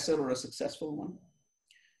professor or a successful one.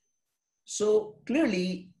 So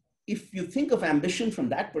clearly, if you think of ambition from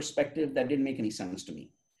that perspective, that didn't make any sense to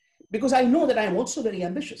me. Because I know that I'm also very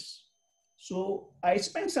ambitious. So I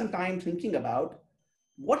spent some time thinking about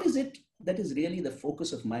what is it that is really the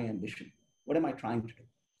focus of my ambition? What am I trying to do?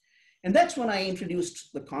 And that's when I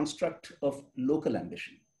introduced the construct of local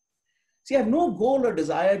ambition. See, I have no goal or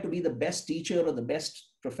desire to be the best teacher or the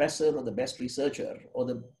best professor or the best researcher or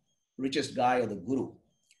the richest guy or the guru.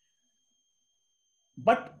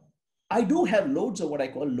 But I do have loads of what I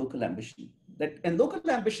call local ambition. And local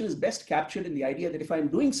ambition is best captured in the idea that if I'm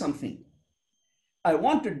doing something, I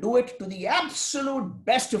want to do it to the absolute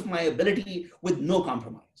best of my ability with no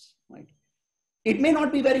compromise, right? It may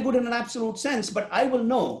not be very good in an absolute sense, but I will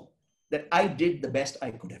know that I did the best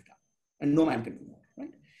I could have done, and no man can do more,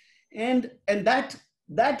 right? And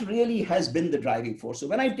that really has been the driving force. So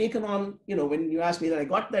when I've taken on, when you asked me that I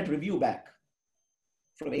got that review back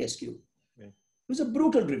from ASQ, it was a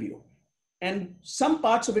brutal review. And some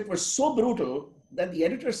parts of it were so brutal that the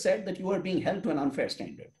editor said that you are being held to an unfair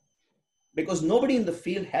standard because nobody in the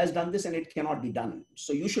field has done this and it cannot be done.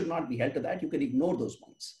 So you should not be held to that. You can ignore those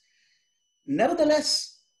points.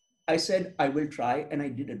 Nevertheless, I said, I will try, and I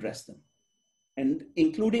did address them, and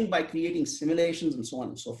including by creating simulations and so on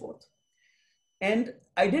and so forth. And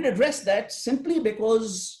I did address that simply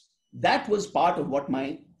because that was part of what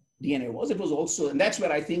my DNA was. It was also, and that's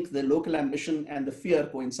where I think the local ambition and the fear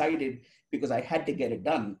coincided, because I had to get it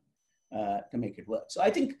done to make it work. So I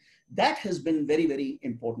think that has been very, very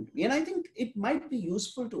important to me. And I think it might be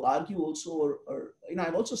useful to argue also, or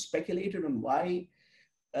I've also speculated on why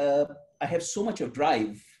I have so much of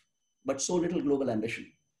drive, but so little global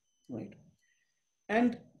ambition, right?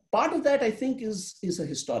 And part of that, I think, is a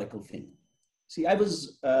historical thing. See, I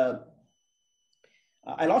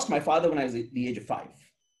lost my father when I was at the age of 5,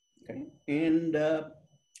 okay? And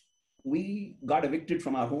we got evicted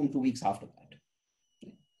from our home 2 weeks after that.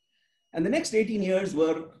 Okay? And the next 18 years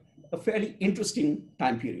were a fairly interesting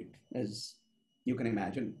time period, as you can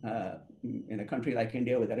imagine, in a country like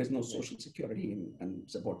India where there is no social security and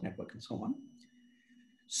support network and so on.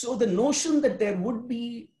 So the notion that there would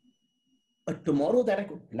be a tomorrow that I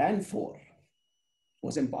could plan for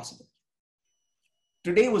was impossible.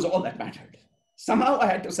 Today was all that mattered. Somehow I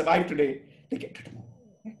had to survive today to get to tomorrow.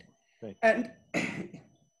 Right? And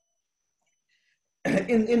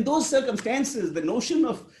in those circumstances, the notion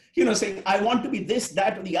of, saying, I want to be this,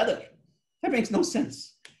 that, or the other, that makes no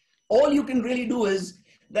sense. All you can really do is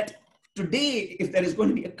that today, if there is going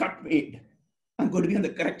to be a cut made, I'm going to be on the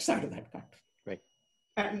correct side of that cut. Right.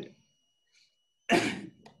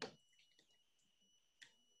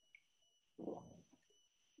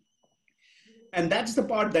 And that's the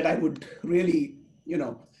part that I would really,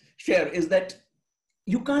 share, is that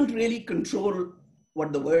you can't really control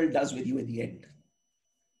what the world does with you at the end.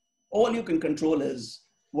 All you can control is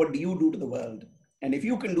what do you do to the world. And if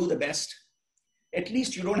you can do the best, at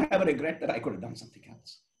least you don't have a regret that I could have done something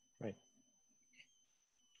else. Right.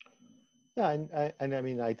 Yeah, and I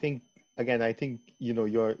mean, I think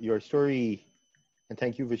your story, and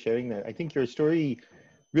thank you for sharing that. I think your story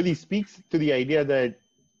really speaks to the idea that,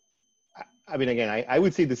 I mean, again, I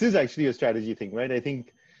would say this is actually a strategy thing, right? I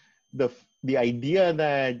think the idea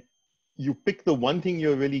that you pick the one thing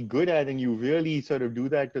you're really good at and you really sort of do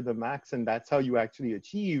that to the max, and that's how you actually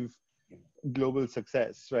achieve global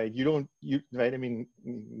success, right? Right? I mean,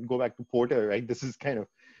 go back to Porter, right? This is kind of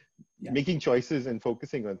making choices and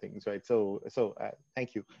focusing on things, right? So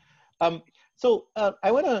thank you. So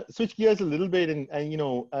I want to switch gears a little bit, and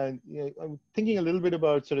I'm thinking a little bit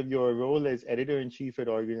about sort of your role as editor-in-chief at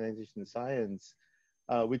Organization Science,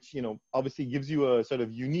 which obviously gives you a sort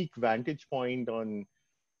of unique vantage point on,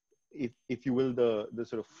 if you will, the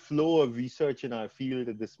sort of flow of research in our field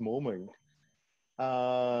at this moment.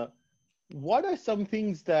 What are some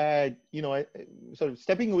things that sort of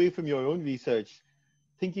stepping away from your own research,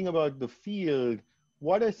 thinking about the field?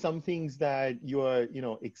 What are some things that you are,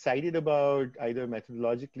 excited about, either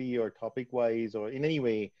methodologically or topic-wise or in any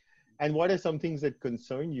way? And what are some things that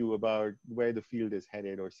concern you about where the field is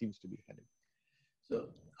headed or seems to be headed? So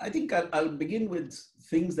I think I'll begin with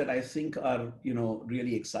things that I think are,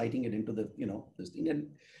 really exciting and into the, this thing. And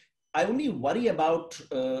I only worry about,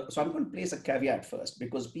 so I'm going to place a caveat first,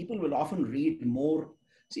 because people will often read more.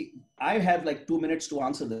 See, I have like 2 minutes to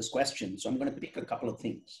answer this question, so I'm going to pick a couple of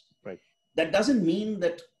things. Right. That doesn't mean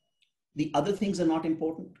that the other things are not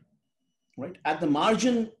important, right? At the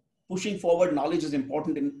margin, pushing forward knowledge is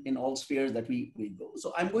important in all spheres that we go.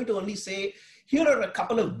 So I'm going to only say, here are a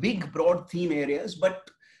couple of big, broad theme areas, but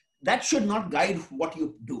that should not guide what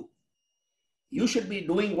you do. You should be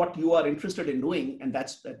doing what you are interested in doing, and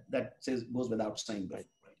that goes without saying, right?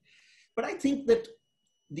 But I think that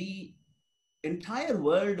the entire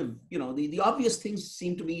world of, the obvious things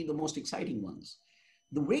seem to be the most exciting ones.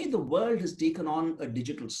 The way the world has taken on a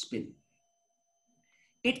digital spin,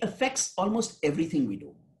 it affects almost everything we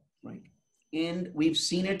do, right? And we've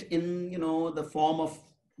seen it in, the form of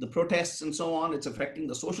the protests and so on. It's affecting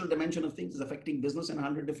the social dimension of things. It's affecting business in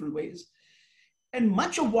 100 different ways. And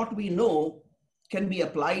much of what we know can be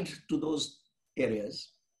applied to those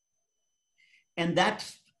areas. And that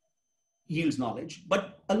yields knowledge.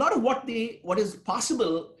 But a lot of what is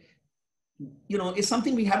possible, is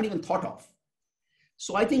something we haven't even thought of.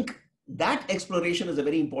 So I think that exploration is a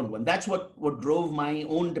very important one. That's what drove my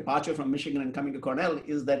own departure from Michigan and coming to Cornell,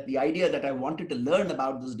 is that the idea that I wanted to learn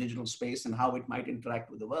about this digital space and how it might interact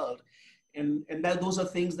with the world. And that those are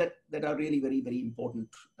things that are really very, very important.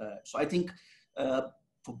 So I think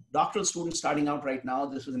for doctoral students starting out right now,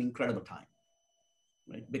 this is an incredible time,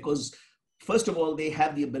 right? Because first of all, they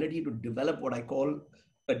have the ability to develop what I call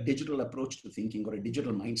a digital approach to thinking, or a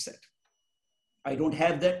digital mindset. I don't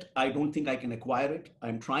have that. I don't think I can acquire it.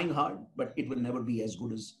 I'm trying hard, but it will never be as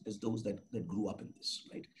good as those that grew up in this,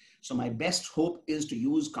 right? So my best hope is to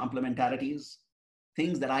use complementarities,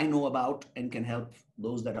 things that I know about and can help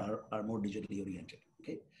those that are more digitally oriented,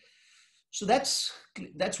 okay? So that's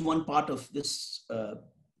one part of this setup,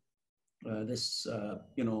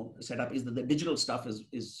 is that the digital stuff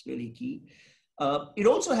is really key. It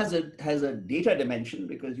also has a data dimension,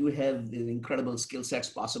 because you have the incredible skill sets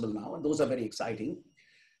possible now, and those are very exciting.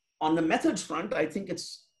 On the methods front, I think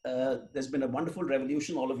there's been a wonderful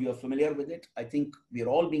revolution. All of you are familiar with it. I think we're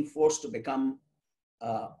all being forced to become,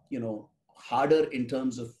 harder in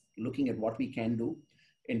terms of looking at what we can do,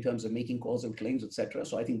 in terms of making calls and claims, etc.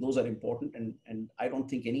 So I think those are important, and I don't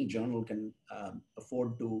think any journal can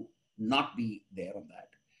afford to not be there on that.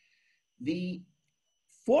 The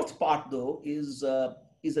fourth part, though, is a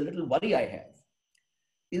little worry I have,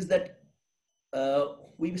 is that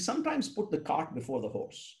we sometimes put the cart before the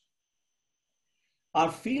horse. Our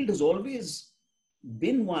field has always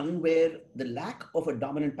been one where the lack of a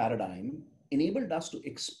dominant paradigm enabled us to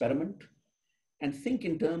experiment and think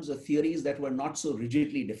in terms of theories that were not so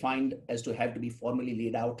rigidly defined as to have to be formally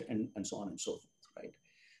laid out, and so on and so forth, right?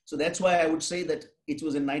 So that's why I would say that it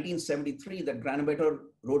was in 1973 that Granovetter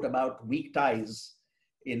wrote about weak ties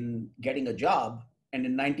in getting a job. And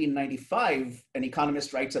in 1995, an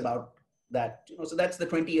economist writes about that. So that's the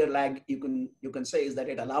 20-year lag you can say, is that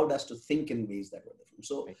it allowed us to think in ways that were different.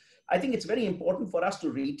 So I think it's very important for us to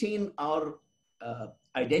retain our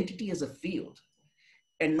identity as a field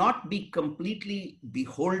and not be completely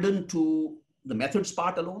beholden to the methods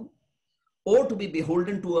part alone, or to be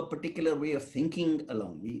beholden to a particular way of thinking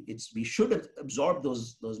alone. We should absorb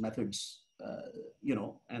those methods,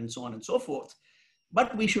 and so on and so forth.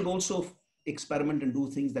 But we should also experiment and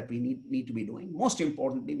do things that we need to be doing. Most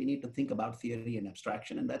importantly, we need to think about theory and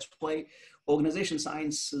abstraction. And that's why organization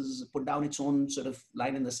science has put down its own sort of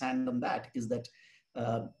line in the sand on that, is that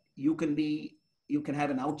you can have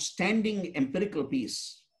an outstanding empirical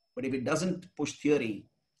piece, but if it doesn't push theory,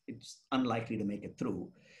 it's unlikely to make it through.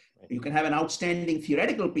 You can have an outstanding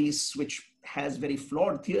theoretical piece, which has very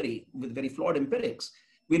flawed theory with very flawed empirics.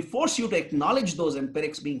 We'll force you to acknowledge those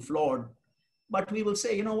empirics being flawed, but we will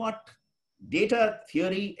say, you know what? Data,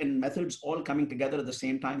 theory, and methods all coming together at the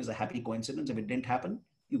same time is a happy coincidence. If it didn't happen,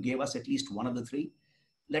 you gave us at least one of the three.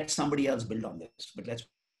 Let somebody else build on this, but let's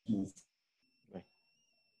move.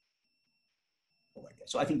 Right.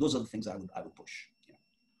 So I think those are the things I would push. Yeah.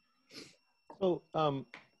 So,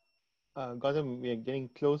 Gautam, we are getting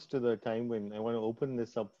close to the time when I want to open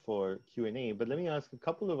this up for Q&A, but let me ask a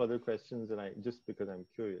couple of other questions just because I'm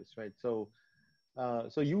curious, right? So,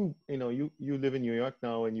 you live in New York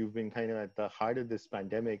now, and you've been kind of at the heart of this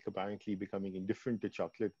pandemic, apparently becoming indifferent to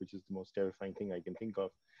chocolate, which is the most terrifying thing I can think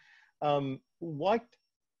of. What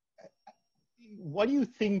do you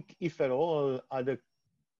think, if at all, do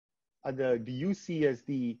you see as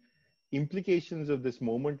the implications of this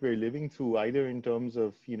moment we're living through, either in terms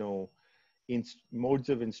of, modes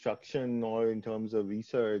of instruction or in terms of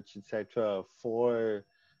research, etc., for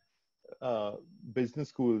business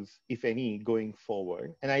schools, if any, going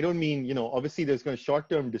forward? And I don't mean, obviously there's going to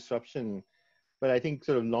short-term disruption, but I think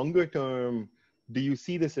sort of longer term, do you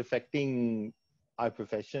see this affecting our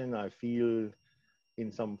profession, our field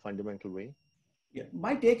in some fundamental way? Yeah,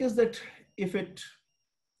 my take is that if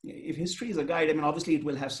history is a guide, I mean, obviously it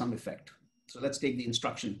will have some effect. So let's take the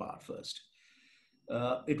instruction part first.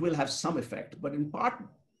 It will have some effect, but in part,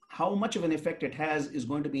 how much of an effect it has is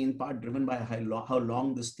going to be in part driven by how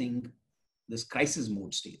long this crisis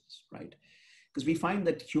mode stays, right? Because we find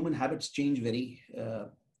that human habits change very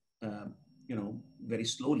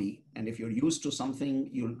slowly. And if you're used to something,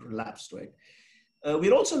 you'll relapse, right?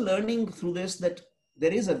 We're also learning through this that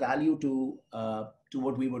there is a value to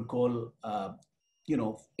what we would call,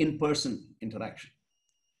 in-person interaction.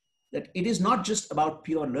 That it is not just about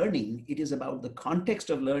pure learning, it is about the context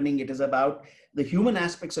of learning, it is about the human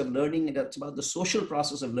aspects of learning, and it's about the social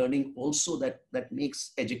process of learning also that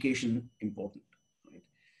makes education important. Right?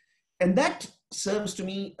 And that serves to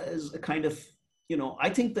me as a kind of, I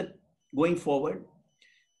think that going forward,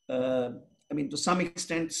 to some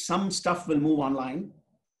extent, some stuff will move online.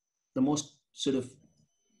 The most sort of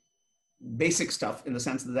basic stuff in the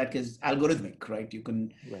sense that that is algorithmic, right? You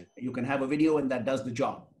can have a video and that does the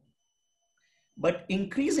job. But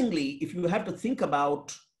increasingly, if you have to think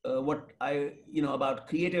about about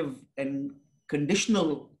creative and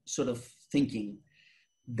conditional sort of thinking,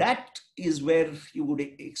 that is where you would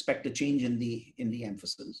expect a change in the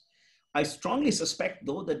emphasis. I strongly suspect,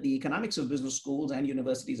 though, that the economics of business schools and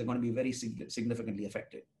universities are going to be very significantly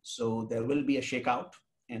affected. So there will be a shakeout,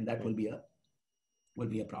 and that will be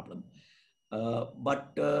a problem.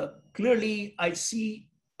 But clearly, I see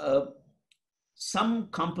some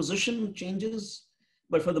composition changes,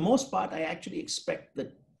 but for the most part, I actually expect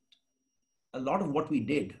that a lot of what we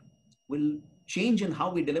did will change in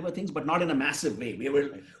how we deliver things, but not in a massive way.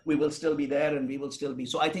 We will still be there, and we will still be.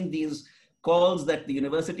 So I think these calls that the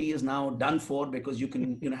university is now done for because you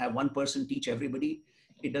can have one person teach everybody,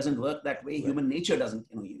 it doesn't work that way. Right. Human nature doesn't,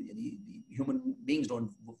 the human beings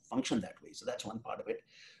don't function that way. So that's one part of it.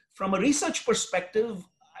 From a research perspective,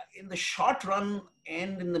 in the short run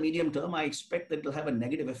and in the medium term, I expect that it will have a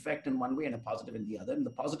negative effect in one way and a positive in the other. And the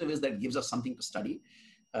positive is that it gives us something to study.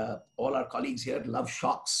 All our colleagues here love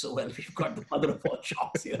shocks. So, well, we've got the mother of all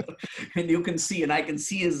shocks here. And you can see, and I can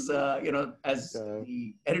see as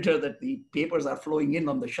the editor, that the papers are flowing in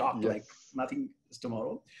on the shock, yes, like nothing is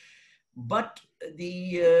tomorrow. But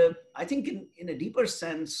I think in a deeper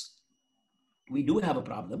sense, we do have a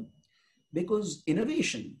problem because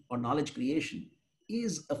innovation or knowledge creation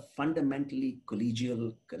is a fundamentally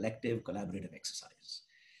collegial, collective, collaborative exercise.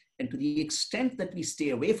 And to the extent that we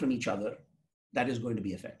stay away from each other, that is going to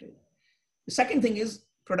be affected. The second thing is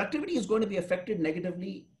productivity is going to be affected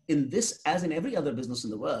negatively in this as in every other business in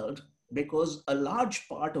the world, because a large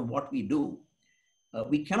part of what we do,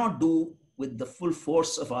 we cannot do with the full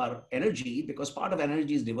force of our energy because part of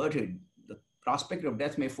energy is diverted. The prospect of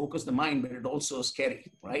death may focus the mind, but it also is scary,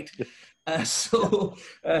 right? Samuel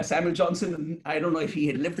Johnson, I don't know if he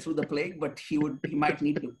had lived through the plague, but he might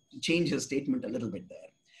need to change his statement a little bit there.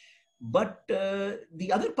 But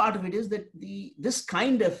the other part of it is that this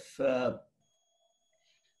kind of,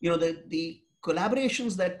 the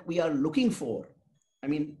collaborations that we are looking for, I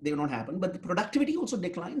mean, they don't happen, but the productivity also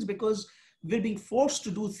declines because we're being forced to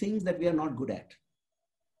do things that we are not good at.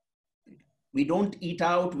 We don't eat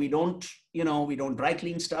out, we don't dry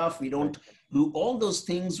clean stuff, we don't do all those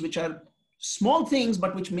things which are small things,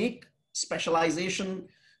 but which make specialization,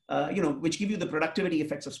 which give you the productivity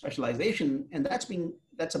effects of specialization. And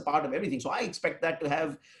that's a part of everything. So I expect that to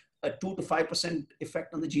have a 2 to 5%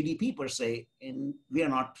 effect on the GDP per se, and we are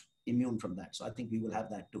not immune from that. So I think we will have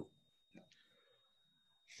that too.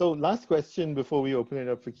 So last question before we open it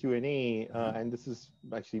up for Q&A, and this is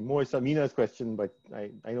actually more Samina's question, but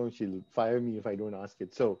I know she'll fire me if I don't ask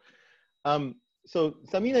it. So,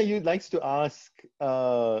 Samina, you likes to ask,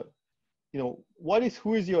 who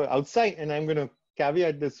is your outside, and I'm going to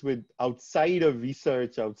caveat this with outside of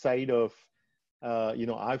research, outside of,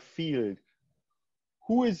 our field,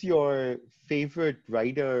 who is your favorite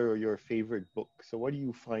writer or your favorite book? So what do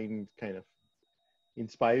you find kind of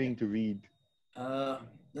inspiring to read?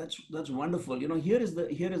 That's wonderful. Here is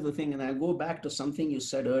the thing, and I'll go back to something you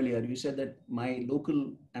said earlier. You said that my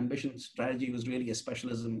local ambition strategy was really a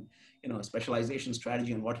specialism, a specialization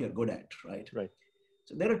strategy on what you're good at, right? Right.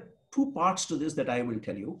 So there are two parts to this that I will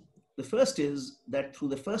tell you. The first is that through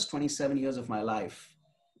the first 27 years of my life,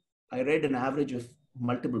 I read an average of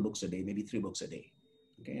multiple books a day, maybe 3 books a day.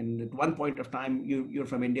 Okay. And at one point of time, you're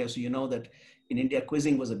from India, so you know that in India,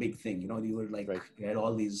 quizzing was a big thing. You were like, right, you had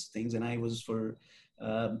all these things. And I was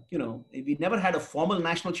we never had a formal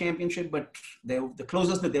national championship, but the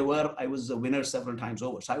closest that they were, I was a winner several times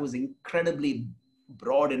over. So I was incredibly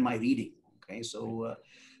broad in my reading. Okay. So,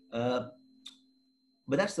 but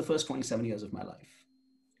that's the first 27 years of my life.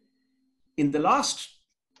 In the last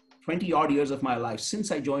 20 odd years of my life,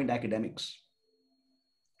 since I joined academics,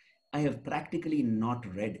 I have practically not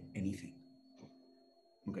read anything.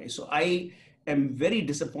 Okay, so I am very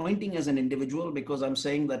disappointing as an individual because I'm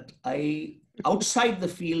saying that outside the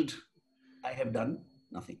field, I have done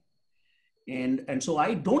nothing. And so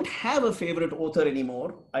I don't have a favorite author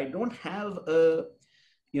anymore. I don't have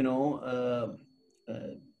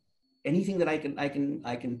anything that I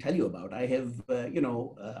can tell you about. I have,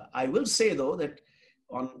 I will say though that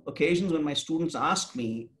on occasions when my students ask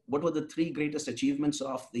me what were the 3 greatest achievements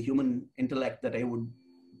of the human intellect that I would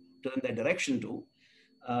turn their attention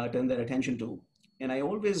to. And I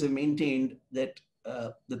always have maintained that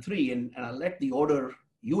the 3, and I'll let the order,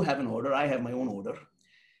 you have an order, I have my own order.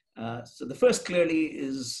 So the first clearly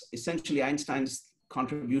is essentially Einstein's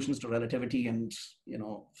contributions to relativity and,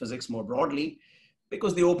 physics more broadly,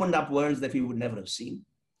 because they opened up worlds that we would never have seen.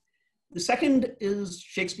 The second is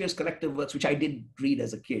Shakespeare's collective works, which I did read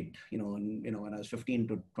as a kid. When I was 15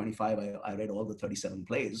 to 25, I read all the 37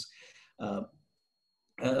 plays.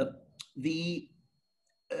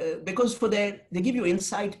 Because they give you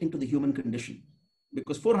insight into the human condition.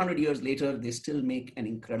 Because 400 years later, they still make an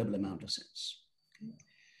incredible amount of sense.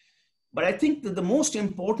 But I think that the most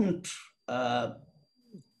important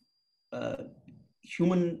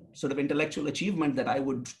human sort of intellectual achievement that I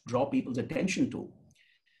would draw people's attention to,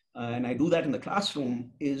 and I do that in the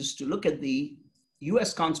classroom, is to look at the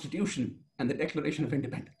US Constitution and the Declaration of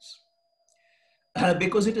Independence.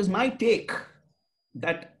 Because it is my take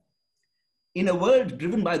that in a world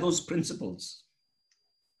driven by those principles,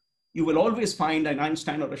 you will always find an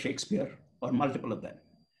Einstein or a Shakespeare or multiple of them.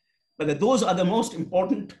 But that those are the most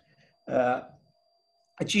important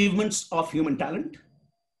achievements of human talent.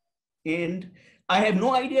 And I have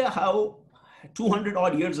no idea how 200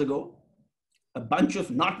 odd years ago, a bunch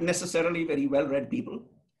of not necessarily very well-read people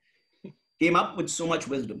came up with so much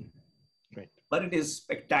wisdom. Right. But it is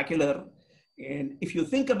spectacular. And if you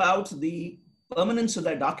think about the permanence of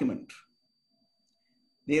that document,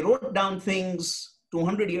 they wrote down things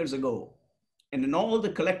 200 years ago, and in all the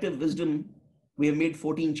collective wisdom, we have made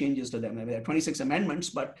 14 changes to them. There are 26 amendments,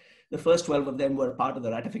 but the first 12 of them were part of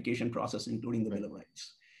the ratification process, including the Bill of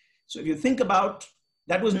Rights. So if you think about,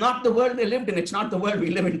 that was not the world they lived in. It's not the world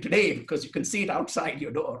we live in today, because you can see it outside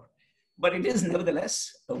your door. But it is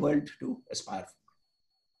nevertheless a world to aspire for.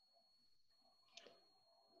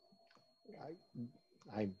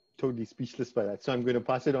 I'm totally speechless by that. So I'm going to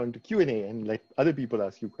pass it on to Q&A and let other people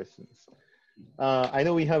ask you questions. I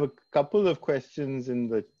know we have a couple of questions in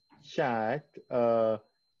the chat. So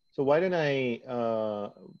why don't I'm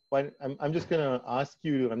just going to ask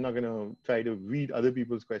you, I'm not going to try to read other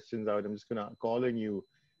people's questions out. I'm just going to call on you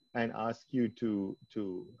and ask you to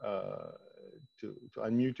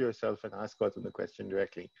unmute yourself and ask Gautam the question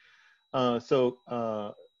directly. And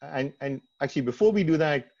actually, before we do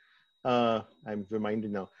that, I'm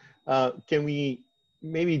reminded now, can we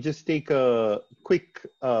maybe just take a quick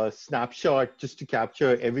snapshot just to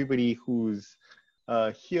capture everybody who's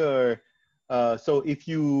here. So if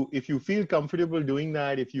you feel comfortable doing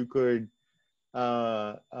that, if you could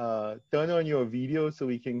turn on your video so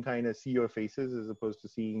we can kind of see your faces as opposed to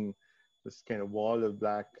seeing this kind of wall of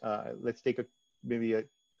black. Let's take maybe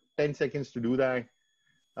 10 seconds to do that.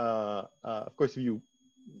 Of course, if you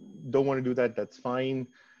don't want to do that, that's fine.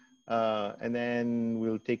 And then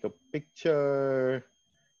we'll take a picture.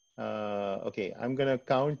 Okay, I'm gonna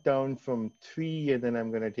count down from 3 and then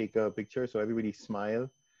I'm gonna take a picture. So everybody smile.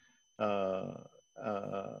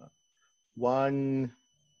 1,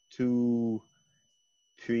 2,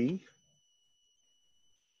 3.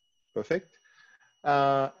 Perfect.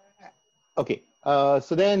 Okay.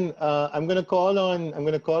 So then I'm gonna call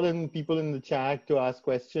on people in the chat to ask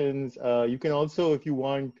questions. You can also, if you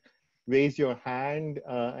want, raise your hand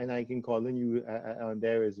and I can call on you on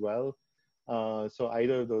there as well. So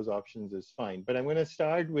either of those options is fine. But I'm going to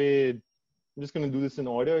start with, I'm just going to do this in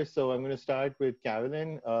order. So I'm going to start with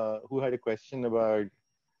Carolyn, who had a question about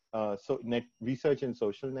research in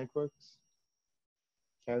social networks.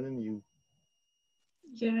 Carolyn, you.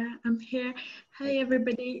 Yeah, I'm here. Hi,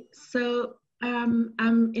 everybody. So I'm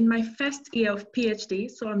in my first year of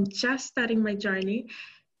PhD, so I'm just starting my journey.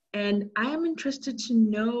 And I am interested to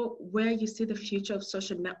know where you see the future of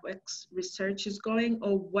social networks research is going,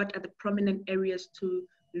 or what are the prominent areas to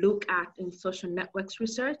look at in social networks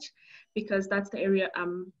research, because that's the area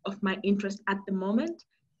of my interest at the moment.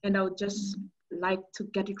 And I would just like to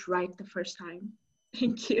get it right the first time.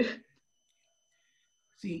 Thank you.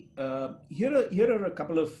 See, here are a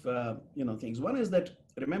couple of things. One is that,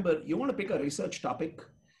 remember, you want to pick a research topic.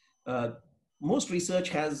 Most research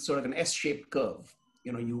has sort of an S-shaped curve.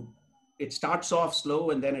 It starts off slow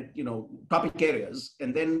and then topic areas,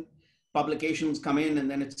 and then publications come in and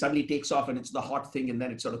then it suddenly takes off and it's the hot thing, and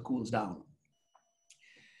then it sort of cools down.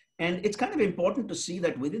 And it's kind of important to see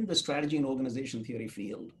that within the strategy and organization theory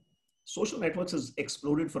field, social networks has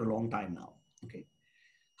exploded for a long time now. Okay.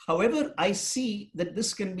 However, I see that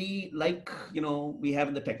this can be like, we have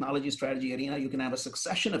in the technology strategy arena, you can have a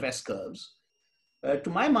succession of S-curves. To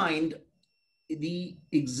my mind, the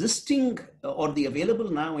existing or the available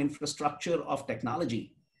now infrastructure of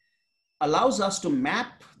technology allows us to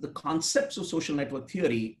map the concepts of social network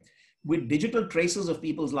theory with digital traces of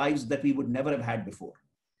people's lives that we would never have had before.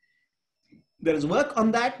 There is work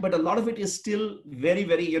on that, but a lot of it is still very,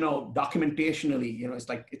 very, documentationally, it's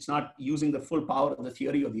like, it's not using the full power of the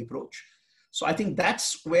theory or the approach. So I think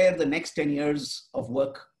that's where the next 10 years of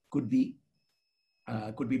work could be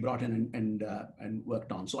brought in and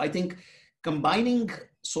worked on. So I think combining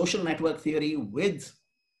social network theory with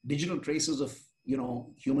digital traces of,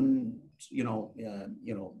 human,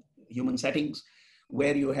 human settings,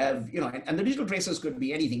 where you have, and the digital traces could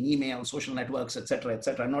be anything, email, social networks, et cetera, et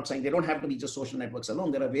cetera. I'm not saying they don't have to be just social networks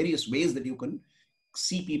alone. There are various ways that you can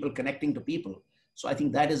see people connecting to people. So I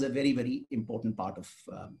think that is a very, very important part of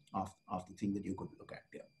the thing that you could look at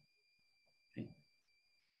there. Okay.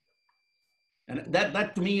 And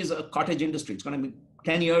that to me is a cottage industry. It's going to be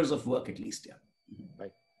 10 years of work at least. Yeah.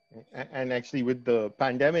 Right. And actually with the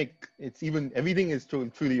pandemic, it's even, everything is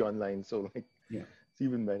truly online. So like, yeah, it's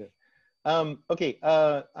even better. Okay,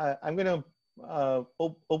 I'm going to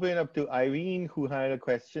open it up to Irene, who had a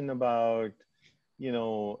question about,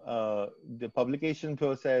 the publication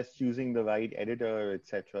process, choosing the right editor,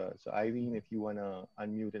 etc. So Irene, if you want to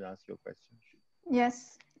unmute and ask your question.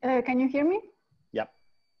 Yes. Can you hear me? Yeah.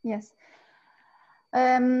 Yes.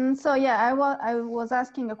 So yeah, I was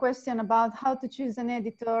asking a question about how to choose an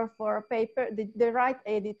editor for a paper, the right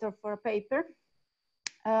editor for a paper.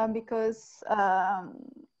 Because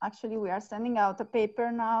actually we are sending out a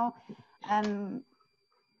paper now, and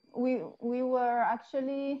we were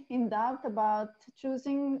actually in doubt about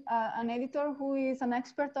choosing an editor who is an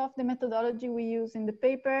expert of the methodology we use in the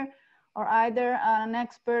paper, or either an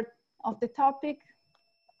expert of the topic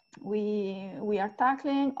we are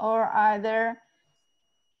tackling, or either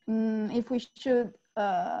if we should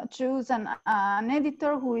choose an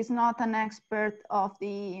editor who is not an expert of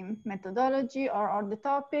the methodology or the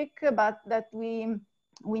topic, but that we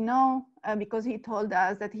know because he told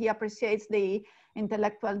us that he appreciates the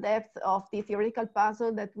intellectual depth of the theoretical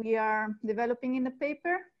puzzle that we are developing in the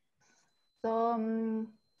paper. So,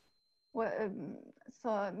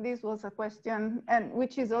 so this was a question, and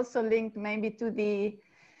which is also linked maybe to the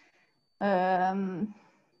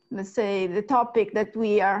let's say the topic that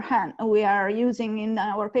we are using in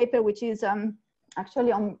our paper, which is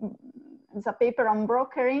actually it's a paper on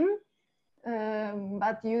brokering,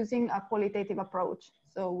 but using a qualitative approach.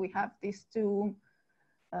 So we have these two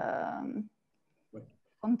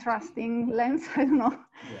contrasting lens. I don't know.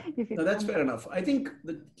 Yeah. If no, that's fair enough. I think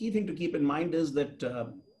the key thing to keep in mind is that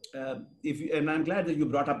and I'm glad that you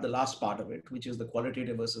brought up the last part of it, which is the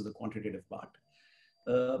qualitative versus the quantitative part.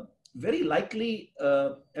 Very likely,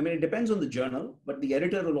 I mean, it depends on the journal, but the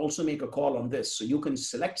editor will also make a call on this. So you can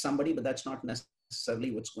select somebody, but that's not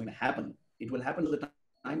necessarily what's going to happen. It will happen to the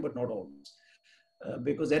time, but not always.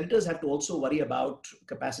 Because editors have to also worry about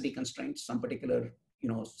capacity constraints. Some particular,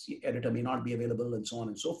 editor may not be available and so on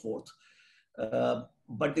and so forth.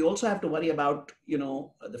 But they also have to worry about,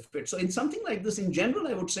 the fit. So in something like this, in general,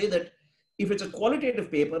 I would say that if it's a qualitative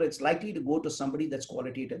paper, it's likely to go to somebody that's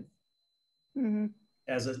qualitative. Mm-hmm.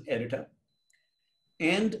 As an editor.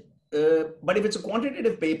 And but if it's a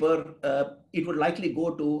quantitative paper, it would likely go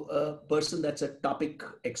to a person that's a topic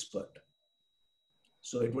expert.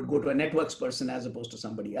 So it would go to a networks person as opposed to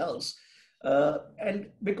somebody else. And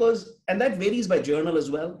that varies by journal as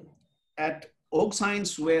well. At Oak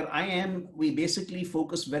Science, where I am, we basically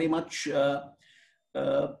focus very much,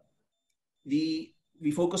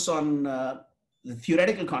 we focus on the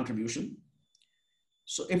theoretical contribution.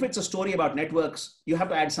 So if it's a story about networks, you have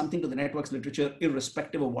to add something to the networks literature,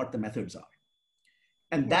 irrespective of what the methods are.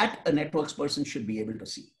 And that a networks person should be able to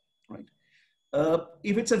see, right?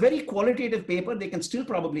 If it's a very qualitative paper, they can still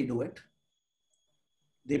probably do it.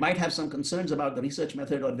 They might have some concerns about the research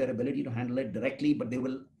method or their ability to handle it directly, but they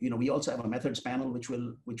will, we also have a methods panel which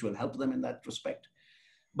will help them in that respect.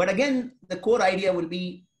 But again, the core idea will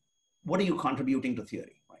be, what are you contributing to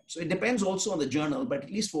theory, right? So it depends also on the journal, but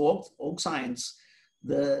at least for Oak Science,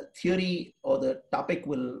 the theory or the topic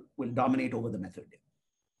will dominate over the method.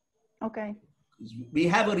 Okay. We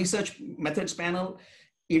have a research methods panel.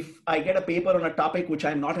 If I get a paper on a topic which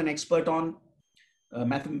I'm not an expert on,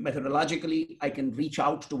 methodologically, I can reach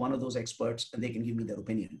out to one of those experts and they can give me their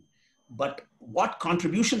opinion. But what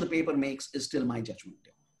contribution the paper makes is still my judgment,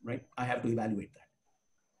 right? I have to evaluate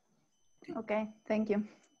that. Okay, thank you.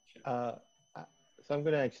 So I'm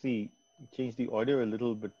going to actually change the order a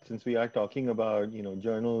little bit, since we are talking about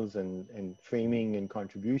journals and framing and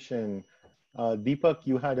contribution. Deepak,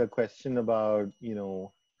 you had a question about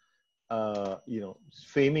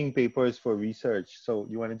framing papers for research. So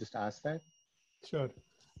you want to just ask that? Sure.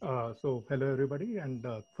 So hello everybody, and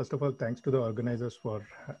first of all, thanks to the organizers for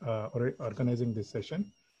organizing this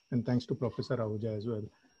session, and thanks to Professor Ahuja as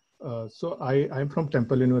well. So I'm from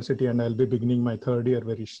Temple University, and I'll be beginning my third year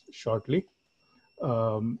very shortly.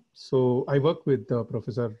 So I work with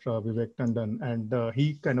Professor Vivek Tandon, and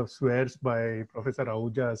he kind of swears by Professor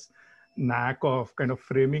Ahuja's knack of kind of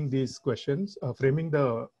framing these questions, framing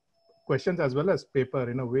the questions as well as paper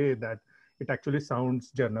in a way that it actually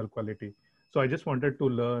sounds journal quality. So I just wanted to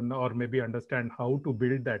learn or maybe understand how to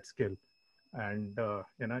build that skill and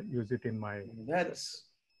use it in my. That's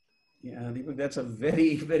a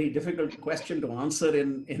very, very difficult question to answer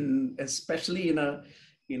in especially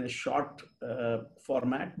in a short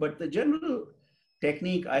format. But the general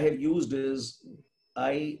technique I have used is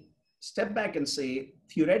I step back and say,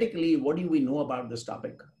 theoretically, what do we know about this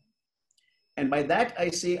topic? And by that, I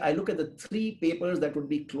say, I look at the 3 papers that would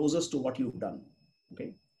be closest to what you've done,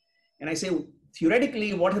 okay? And I say,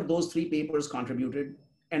 theoretically, what have those 3 papers contributed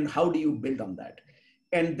and how do you build on that?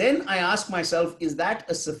 And then I ask myself, is that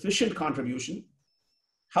a sufficient contribution?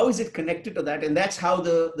 How is it connected to that? And that's how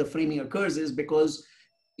the framing occurs, is because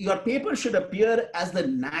your paper should appear as the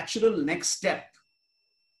natural next step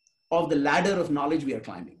of the ladder of knowledge we are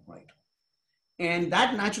climbing, right? And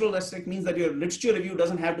that natural aspect means that your literature review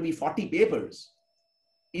doesn't have to be 40 papers.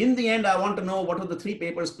 In the end, I want to know what are the 3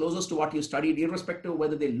 papers closest to what you studied, irrespective of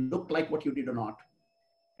whether they look like what you did or not.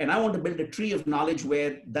 And I want to build a tree of knowledge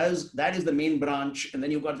where that is the main branch, and then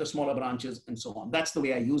you've got the smaller branches and so on. That's the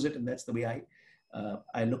way I use it, and that's the way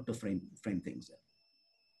I look to frame things.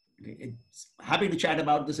 Okay. It's happy to chat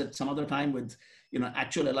about this at some other time with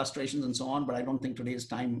actual illustrations and so on, but I don't think today's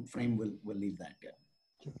time frame will leave that. Yeah.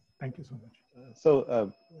 Thank you so much.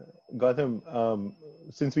 So, Gautam,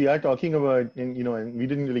 since we are talking about, and we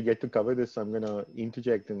didn't really get to cover this, so I'm going to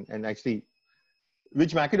interject and actually,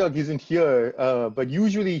 Rich McAdog isn't here, but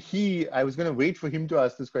usually I was going to wait for him to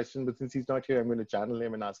ask this question, but since he's not here, I'm going to channel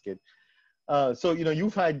him and ask it. So,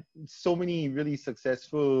 you've had so many really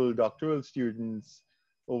successful doctoral students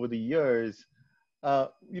over the years.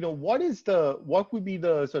 What would be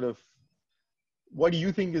the sort of, what do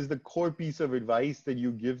you think is the core piece of advice that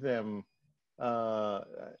you give them,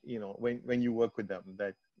 when you work with them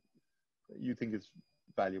that you think is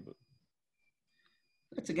valuable?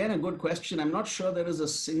 That's again a good question. I'm not sure there is a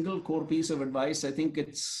single core piece of advice. I think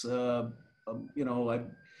it's,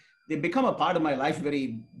 they become a part of my life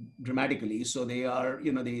very dramatically. So they are,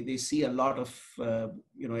 they see a lot of,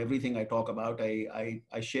 everything I talk about. I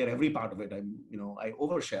share every part of it. I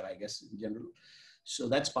overshare, I guess, in general. So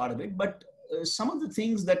that's part of it. But some of the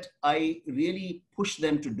things that I really push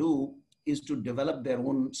them to do is to develop their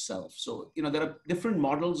own self. So, there are different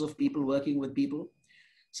models of people working with people.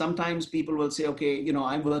 Sometimes people will say, okay,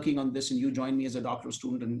 I'm working on this and you join me as a doctoral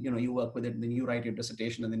student and, you work with it and then you write your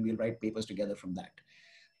dissertation and then we'll write papers together from that.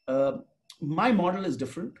 My model is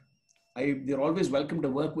different. They're always welcome to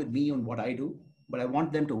work with me on what I do, but I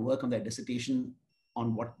want them to work on their dissertation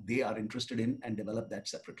on what they are interested in and develop that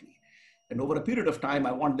separately. And over a period of time,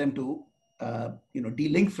 I want them to,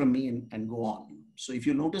 de-link from me and go on. So if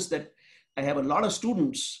you notice that I have a lot of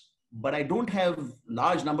students, but I don't have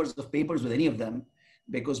large numbers of papers with any of them,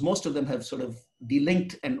 because most of them have sort of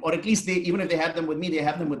de-linked, or at least even if they have them with me, they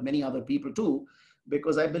have them with many other people too,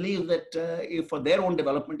 because I believe that for their own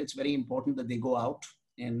development, it's very important that they go out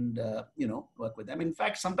and, work with them. In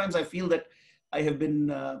fact, sometimes I feel that I have been,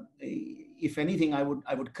 if anything, I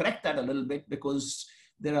would correct that a little bit, because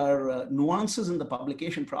there are nuances in the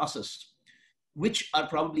publication process, which are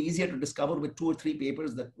probably easier to discover with 2 or 3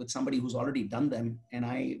 papers that with somebody who's already done them. And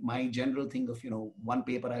my general thing of, one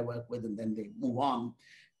paper I work with and then they move on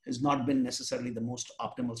has not been necessarily the most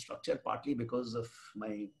optimal structure, partly because of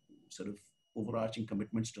my sort of overarching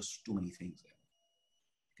commitments to too many things.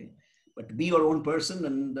 Okay. But to be your own person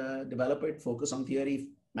and develop it, focus on theory,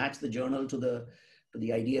 match the journal to the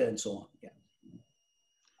idea and so on. Yeah.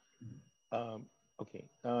 Okay,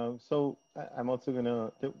 so I'm also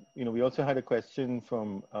gonna, we also had a question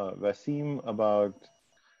from Aseem about,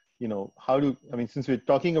 since we're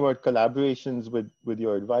talking about collaborations with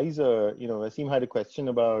your advisor, Aseem had a question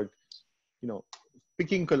about,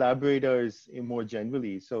 picking collaborators more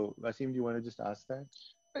generally. So Aseem, do you want to just ask that?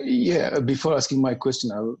 Yeah, before asking my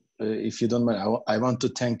question, if you don't mind, I want to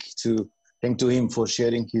thank him for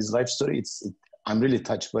sharing his life story. I'm really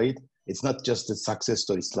touched by it. It's not just a success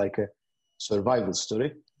story, it's like a survival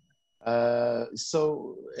story.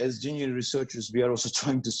 So as junior researchers, we are also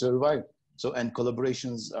trying to survive. So, and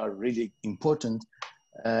collaborations are really important.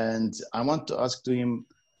 And I want to ask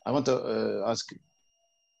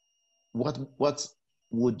what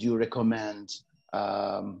would you recommend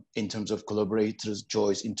in terms of collaborators'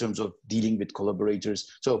 choice, in terms of dealing with collaborators?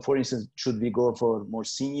 So for instance, should we go for more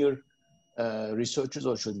senior researchers,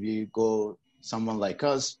 or should we go someone like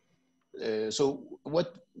us? So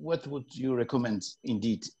what would you recommend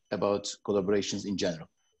indeed about collaborations in general?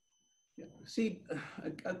 Yeah. See,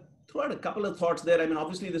 I throw out a couple of thoughts there.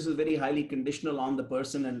 Obviously this is very highly conditional on the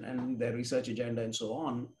person and their research agenda and so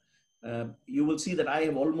on. you will see that I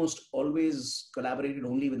have almost always collaborated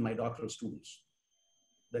only with my doctoral students.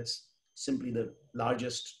 That's simply the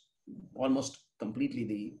largest, almost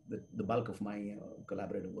completely the bulk of my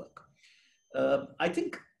collaborative work. I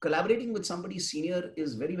think collaborating with somebody senior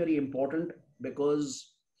is very, very important,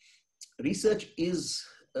 because research is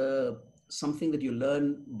something that you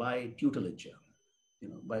learn by tutelage,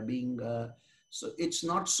 by being, so it's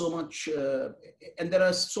not so much, and there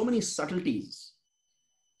are so many subtleties.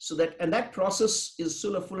 So that process is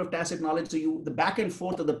full of tacit knowledge. So the back and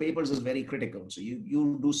forth of the papers is very critical. So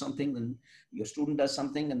you do something, then your student does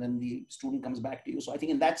something, and then the student comes back to you. So I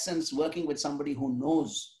think in that sense, working with somebody who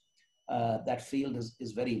knows that field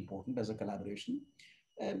is very important as a collaboration.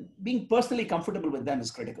 Being personally comfortable with them is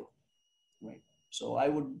critical, right? So I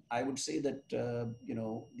would say that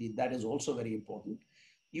that is also very important.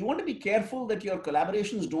 You want to be careful that your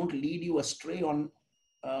collaborations don't lead you astray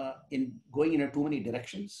in going in too many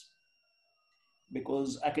directions,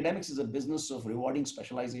 because academics is a business of rewarding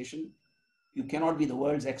specialization. You cannot be the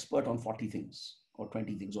world's expert on 40 things or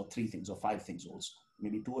 20 things or 3 things or 5 things also.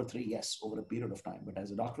 Maybe 2 or 3, yes, over a period of time. But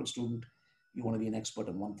as a doctoral student, you want to be an expert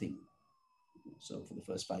on one thing. So for the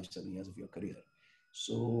first 5-7 years of your career.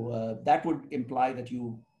 So that would imply that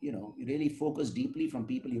you really focus deeply from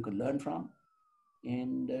people you can learn from,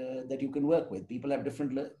 and that you can work with. People have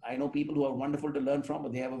I know people who are wonderful to learn from,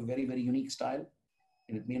 but they have a very, very unique style,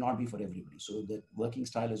 and it may not be for everybody. So the working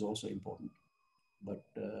style is also important. But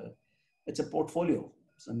it's a portfolio.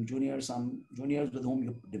 Some juniors with whom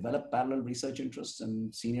you develop parallel research interests,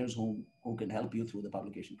 and seniors who can help you through the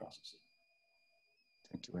publication process.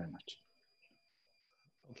 Thank you very much.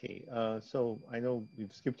 Okay, so I know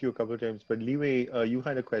we've skipped you a couple of times, but Liwei, you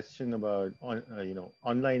had a question about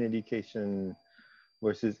online education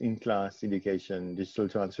versus in-class education, digital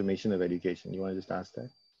transformation of education. You want to just ask that?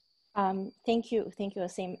 Thank you,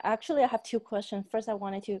 Aseem. Actually, I have 2 questions. First, I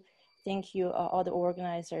wanted to thank you, all the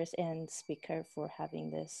organizers and speaker, for having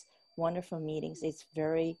this wonderful meetings. It's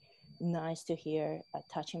very nice to hear a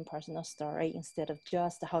touching personal story instead of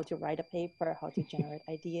just how to write a paper, how to generate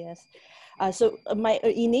ideas. So my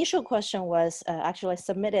initial question was, actually I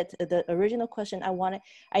submitted the original question.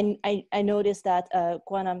 I noticed that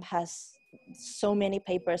Gautam has so many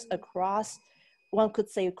papers across, one could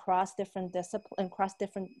say, across different disciplines, across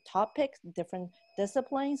different topics, different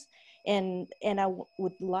disciplines, and I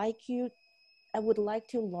would like to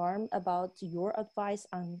learn about your advice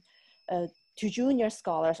on to junior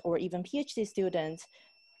scholars or even PhD students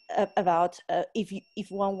about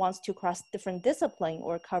if one wants to cross different discipline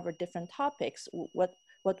or cover different topics, what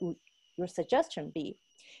would your suggestion be?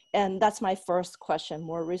 And that's my first question,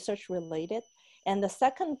 more research related. And the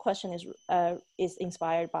second question is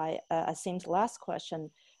inspired by Aseem's last question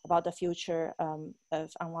about the future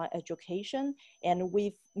of online education. And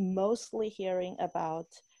we've mostly hearing about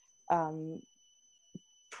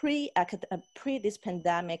pre this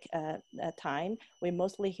pandemic time, we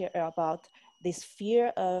mostly hear about this fear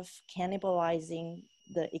of cannibalizing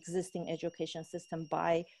the existing education system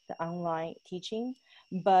by the online teaching.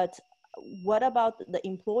 But what about the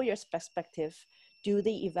employer's perspective? Do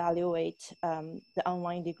they evaluate the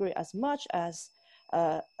online degree as much as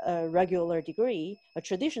a regular degree, a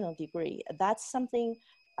traditional degree? That's something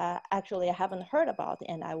actually I haven't heard about,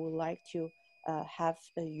 and I would like to have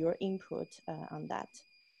your input on that.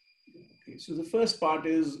 Okay, so the first part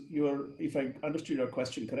is if I understood your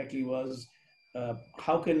question correctly, was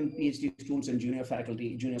how can PhD students and junior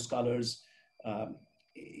faculty, junior scholars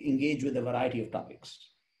engage with a variety of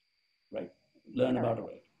topics, right? Learn about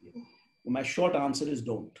it. My short answer is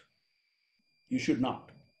don't. You should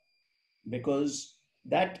not. Because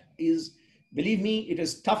that is, believe me, it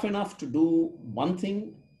is tough enough to do one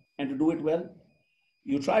thing and to do it well.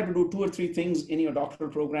 You try to do 2 or 3 things in your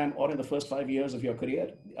doctoral program or in the first 5 years of your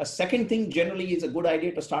career. A second thing generally is a good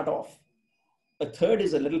idea to start off. A third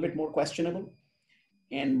is a little bit more questionable.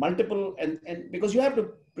 And multiple, and because you have to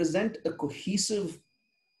present a cohesive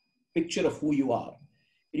picture of who you are.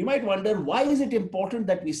 You might wonder, why is it important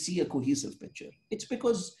that we see a cohesive picture? It's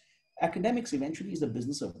because academics eventually is a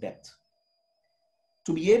business of depth.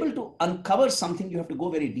 To be able to uncover something, you have to go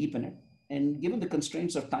very deep in it. And given the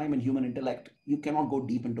constraints of time and human intellect, you cannot go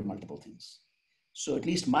deep into multiple things. So at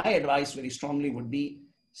least my advice very strongly would be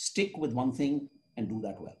stick with one thing and do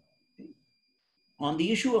that well. Okay? On the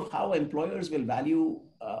issue of how employers will value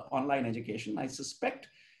online education, I suspect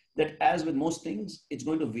that as with most things, it's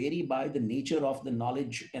going to vary by the nature of the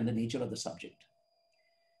knowledge and the nature of the subject.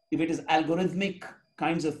 If it is algorithmic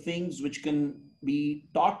kinds of things which can be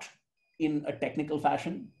taught in a technical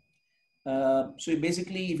fashion, so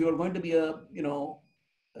basically, if you're going to be a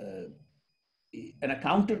an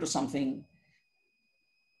accountant or something,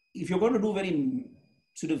 if you're going to do very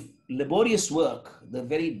sort of laborious work, the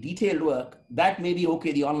very detailed work, that may be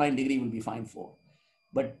okay, the online degree will be fine for.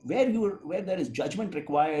 But where there is judgment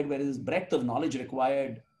required, where there is breadth of knowledge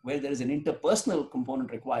required, where there is an interpersonal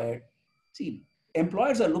component required, see,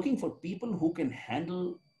 employers are looking for people who can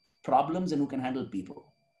handle problems and who can handle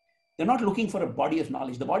people. They're not looking for a body of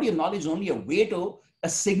knowledge. The body of knowledge is only a way to a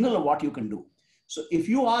signal of what you can do. So if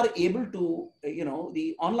you are able to,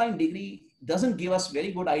 the online degree doesn't give us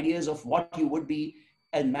very good ideas of what you would be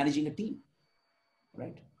as managing a team,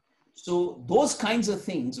 right? So those kinds of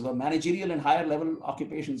things were managerial and higher level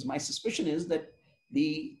occupations. My suspicion is that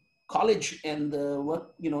the college and the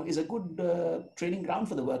work, is a good training ground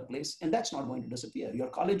for the workplace, and that's not going to disappear. Your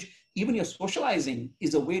college, even your socializing,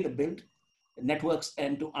 is a way to build networks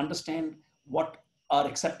and to understand what are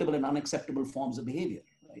acceptable and unacceptable forms of behavior,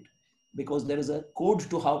 right? Because there is a code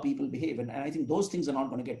to how people behave. And I think those things are not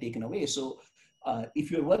going to get taken away. So if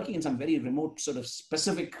you're working in some very remote sort of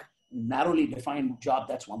specific, narrowly defined job,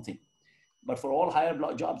 that's one thing. But for all higher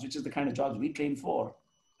jobs, which is the kind of jobs we train for,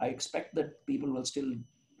 I expect that people will still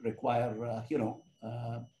require,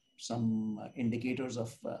 some indicators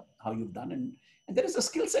of how you've done. And there is a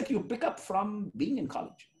skill set you pick up from being in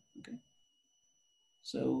college, okay?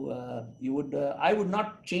 So I would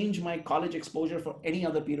not change my college exposure for any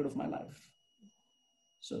other period of my life.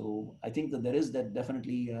 So I think that there is that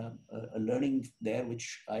definitely a learning there,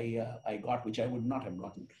 which I got, which I would not have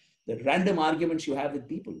gotten. The random arguments you have with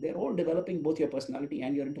people, they're all developing both your personality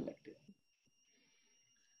and your intellect.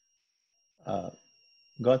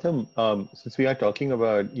 Gautam, since we are talking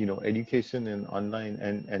about, education and online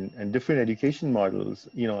and different education models,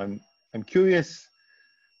 I'm curious.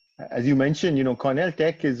 As you mentioned, Cornell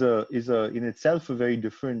Tech is in itself a very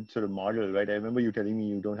different sort of model, right? I remember you telling me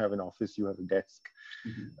you don't have an office, you have a desk,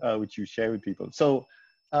 which you share with people. So,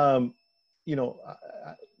 how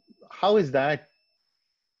is that?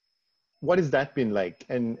 What has that been like?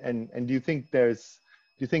 And do you think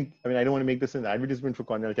I mean, I don't want to make this an advertisement for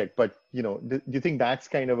Cornell Tech, but, do you think that's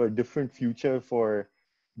kind of a different future for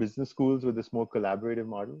business schools with this more collaborative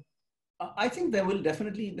model? I think there will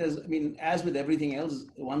definitely, as with everything else,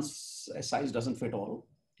 once a size doesn't fit all.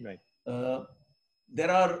 Right.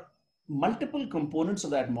 There are multiple components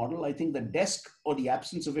of that model. I think the desk or the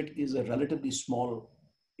absence of it is a relatively small,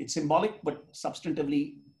 it's symbolic, but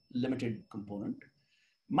substantively limited component.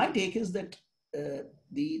 My take is that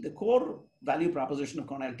the core value proposition of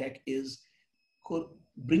Cornell Tech is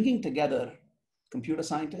bringing together computer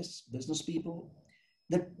scientists, business people,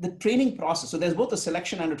 the training process. So there's both a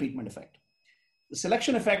selection and a treatment effect. The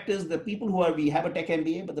selection effect is the people we have a tech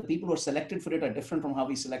MBA, but the people who are selected for it are different from how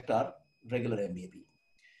we select our regular MBA people.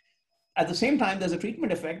 At the same time, there's a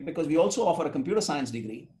treatment effect because we also offer a computer science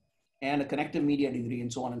degree and a connective media degree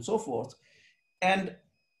and so on and so forth. And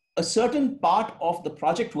a certain part of the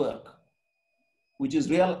project work, which is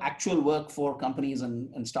real actual work for companies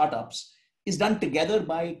and startups, is done together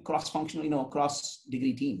by cross-functional,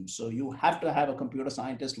 cross-degree teams. So you have to have a computer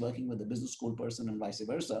scientist working with a business school person and vice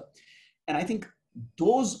versa. And I think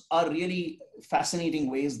those are really fascinating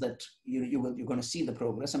ways that you're going to see the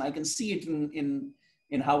progress. And I can see it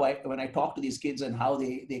in how when I talk to these kids and how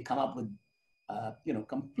they come up with,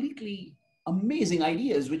 completely amazing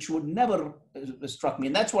ideas, which would never struck me.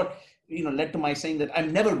 And that's what, led to my saying that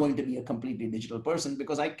I'm never going to be a completely digital person,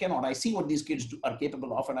 because I cannot. I see what these kids are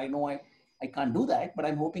capable of, and I know I can't do that, but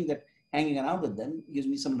I'm hoping that hanging around with them gives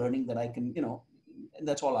me some learning that I can, and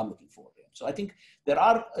that's all I'm looking for. So I think there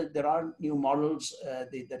are new models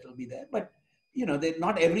that will be there, but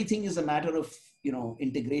not everything is a matter of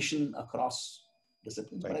integration across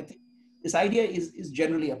disciplines. Right. But I think this idea is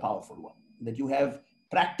generally a powerful one, that you have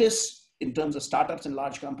practice in terms of startups and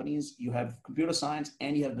large companies, you have computer science,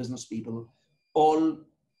 and you have business people all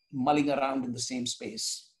mulling around in the same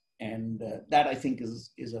space. And that, I think,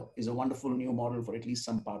 is a wonderful new model for at least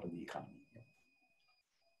some part of the economy.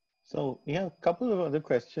 So a couple of other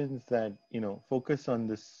questions that, focus on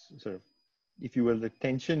this sort of, if you will, the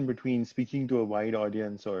tension between speaking to a wide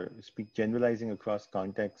audience or generalizing across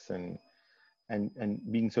contexts and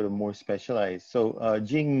being sort of more specialized. So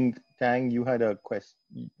Jing Tang, you had a question.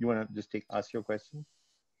 You want to just ask your question?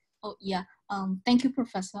 Oh, yeah. Thank you,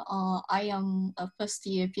 Professor. I am a first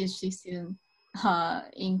year PhD student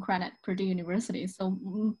in Cornell, Purdue University. So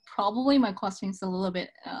probably my question is a little bit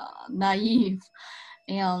naive.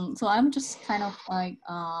 And so I'm just kind of like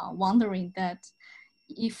wondering that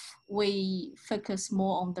if we focus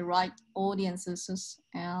more on the right audiences,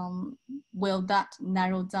 will that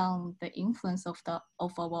narrow down the influence of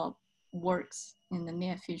our works in the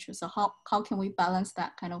near future? So how can we balance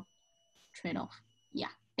that kind of trade-off. Yeah,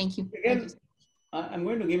 thank you. Again, I'm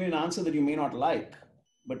going to give you an answer that you may not like,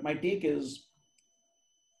 but my take is,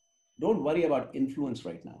 don't worry about influence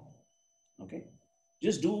right now, okay?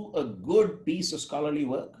 Just do a good piece of scholarly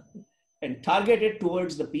work and target it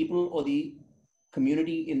towards the people or the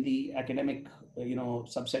community in the academic,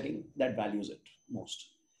 subsetting that values it most.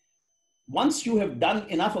 Once you have done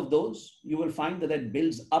enough of those, you will find that that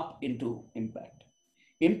builds up into impact.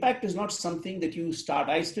 Impact is not something that you start.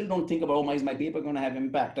 I still don't think about, is my paper going to have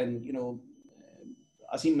impact? And,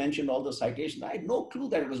 Aseem mentioned all the citations. I had no clue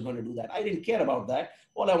that it was going to do that. I didn't care about that.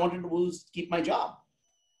 All I wanted to do was keep my job.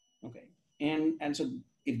 Okay. And so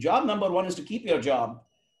if job number one is to keep your job,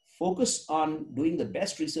 focus on doing the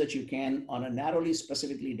best research you can on a narrowly,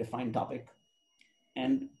 specifically defined topic,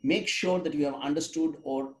 and make sure that you have understood,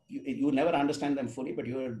 or you will never understand them fully, but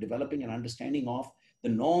you're developing an understanding of the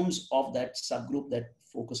norms of that subgroup that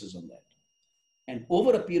focuses on that. And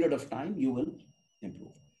over a period of time, you will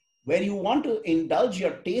improve. Where you want to indulge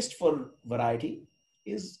your taste for variety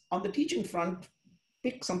is on the teaching front.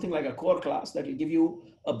 Pick something like a core class that will give you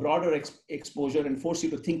a broader exposure and force you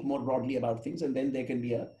to think more broadly about things. And then there can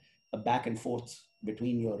be a back and forth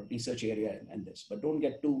between your research area and this. But don't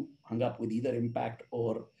get too hung up with either impact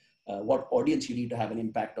or what audience you need to have an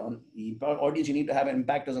impact on. The audience you need to have an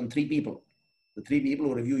impact is on 3 people. The 3 people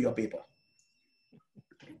who review your paper.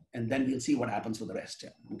 And then we'll see what happens for the rest. Yeah.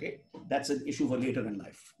 Okay, that's an issue for later in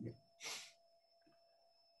life. Yeah.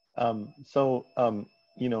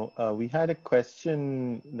 We had a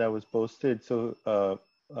question that was posted. So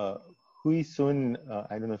Hui Sun,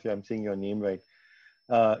 I don't know if I'm saying your name right.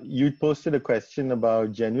 You posted a question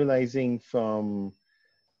about generalizing from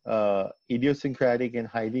idiosyncratic and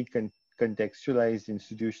highly contextualized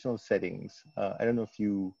institutional settings. I don't know if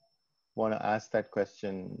you want to ask that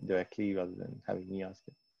question directly rather than having me ask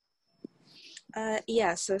it.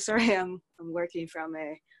 Yeah, so sorry, I'm working from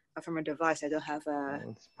a device. I don't have a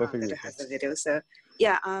video. So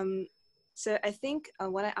yeah, so I think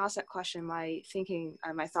when I asked that question, my thinking,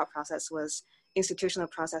 my thought process was institutional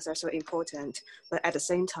processes are so important, but at the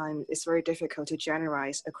same time, it's very difficult to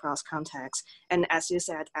generalize across contexts. And as you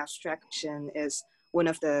said, abstraction is one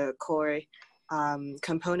of the core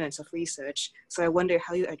components of research. So I wonder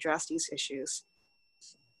how you address these issues.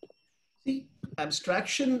 See,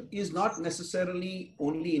 abstraction is not necessarily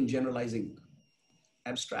only in generalizing.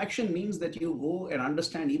 Abstraction means that you go and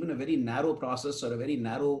understand even a very narrow process or a very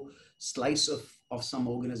narrow slice of some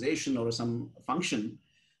organization or some function,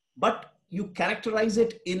 but you characterize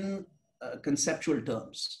it in conceptual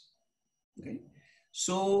terms. Okay.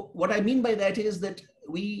 So what I mean by that is that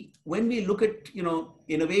when we look at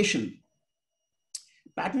innovation,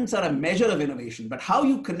 patents are a measure of innovation, but how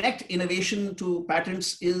you connect innovation to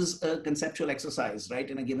patents is a conceptual exercise, right,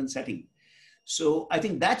 in a given setting. So I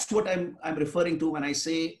think that's what I'm referring to when I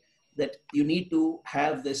say that you need to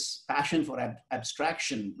have this passion for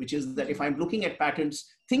abstraction, which is that if I'm looking at patents,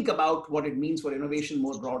 think about what it means for innovation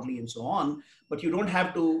more broadly and so on, but you don't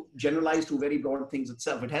have to generalize to very broad things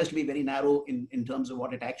itself. It has to be very narrow in terms of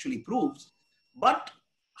what it actually proves. But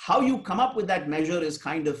how you come up with that measure is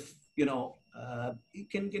kind of, it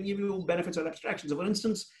can give you benefits of abstraction. So for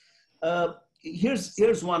instance,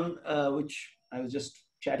 here's one which I was just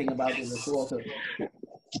chatting about with a co-author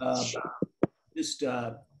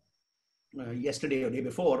yesterday or day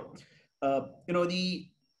before. The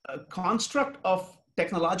construct of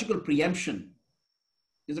technological preemption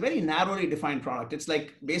is a very narrowly defined product. It's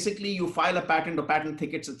like basically you file a patent or patent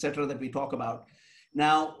tickets, etc., that we talk about.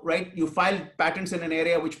 Now, right, you file patents in an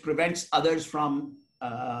area which prevents others from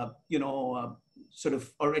sort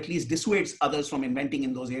of, or at least dissuades others from inventing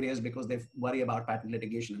in those areas because they worry about patent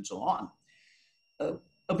litigation and so on.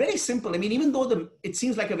 A very simple, even though it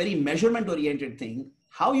seems like a very measurement-oriented thing,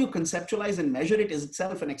 how you conceptualize and measure it is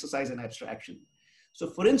itself an exercise in abstraction. So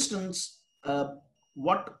for instance,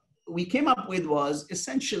 what we came up with was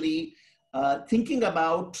essentially thinking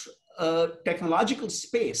about a technological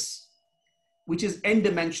space, which is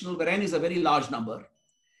n-dimensional, where n is a very large number.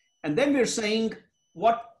 And then we're saying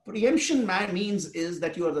what preemption means is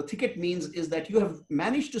that the thicket means is that you have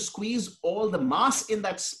managed to squeeze all the mass in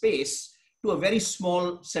that space to a very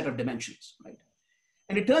small set of dimensions, right?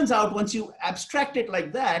 And it turns out once you abstract it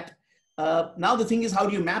like that, now the thing is, how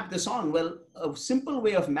do you map this on? Well, a simple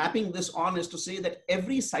way of mapping this on is to say that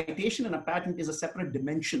every citation in a patent is a separate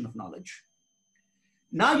dimension of knowledge.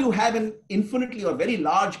 Now you have an infinitely or very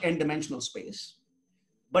large n-dimensional space,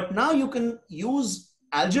 but now you can use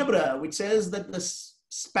algebra, which says that the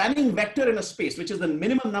spanning vector in a space, which is the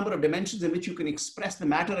minimum number of dimensions in which you can express the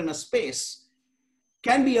matter in a space,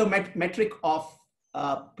 can be a metric of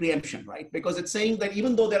preemption, right? Because it's saying that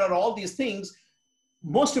even though there are all these things,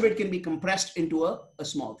 most of it can be compressed into a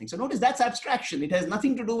small thing. So notice that's abstraction. It has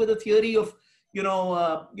nothing to do with a theory of,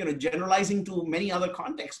 generalizing to many other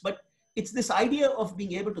contexts, but it's this idea of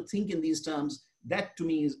being able to think in these terms. That to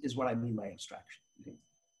me is what I mean by abstraction. Okay.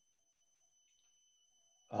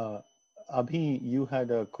 Abhi, you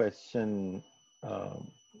had a question.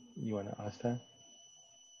 You want to ask that?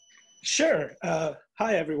 Sure.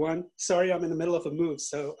 Hi, everyone. Sorry, I'm in the middle of a move,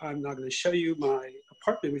 so I'm not going to show you my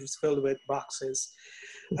apartment, which is filled with boxes.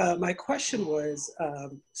 My question was,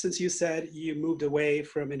 since you said you moved away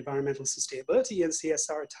from environmental sustainability and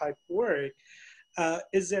CSR type work,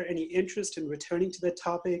 is there any interest in returning to the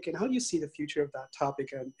topic, and how do you see the future of that topic,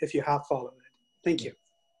 and if you have followed it? Thank you.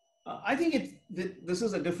 I think this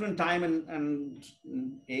is a different time and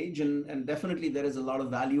age, and definitely there is a lot of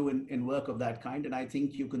value in work of that kind. And I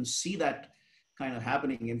think you can see that kind of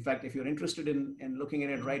happening. In fact, if you're interested in looking at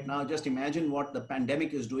it right now, just imagine what the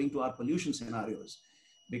pandemic is doing to our pollution scenarios,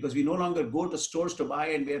 because we no longer go to stores to buy,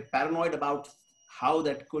 and we're paranoid about how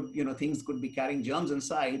that could, things could be carrying germs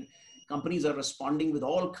inside. Companies are responding with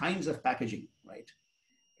all kinds of packaging, right?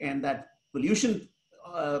 And that pollution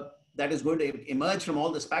that is going to emerge from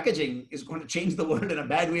all this packaging is going to change the world in a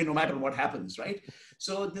bad way, no matter what happens, right?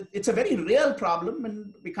 So it's a very real problem,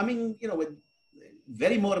 and becoming, with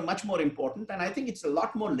much more important. And I think it's a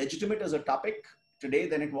lot more legitimate as a topic today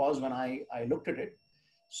than it was when I looked at it.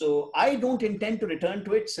 So I don't intend to return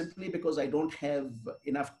to it simply because I don't have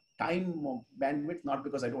enough time or bandwidth, not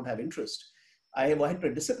because I don't have interest. I have had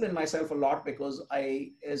to discipline myself a lot because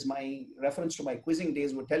as my reference to my quizzing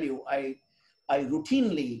days would tell you, I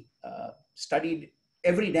routinely studied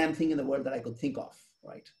every damn thing in the world that I could think of,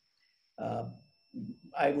 right?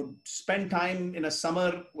 I would spend time in a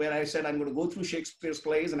summer where I said, I'm going to go through Shakespeare's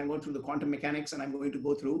plays, and I'm going through the quantum mechanics, and I'm going to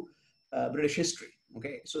go through British history,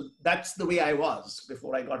 okay? So that's the way I was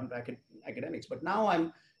before I got into academics. But now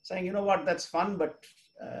I'm saying, you know what, that's fun, but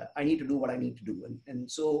I need to do what I need to do. And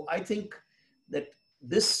so I think that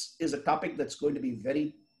this is a topic that's going to be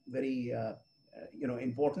very, very,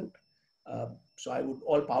 important. So I would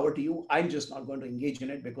all power to you. I'm just not going to engage in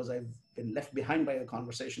it because I've been left behind by a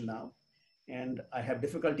conversation now, and I have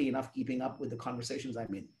difficulty enough keeping up with the conversations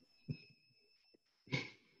I'm in.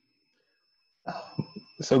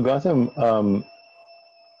 So Gautam,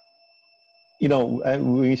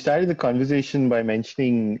 we started the conversation by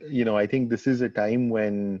mentioning, I think this is a time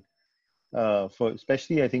when,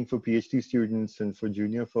 especially I think for PhD students and for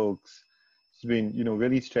junior folks, it's been,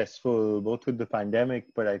 really stressful, both with the pandemic,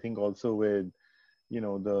 but I think also with,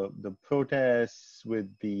 the protests, with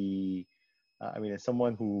the, as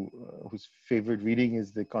someone whose favorite reading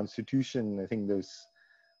is the Constitution, I think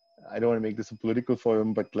I don't want to make this a political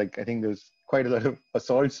forum, but I think there's quite a lot of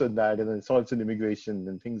assaults on that, and assaults on immigration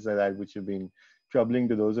and things like that, which have been troubling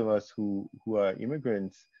to those of us who are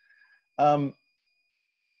immigrants. Do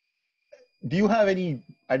you have any,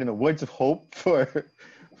 words of hope for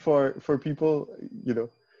people,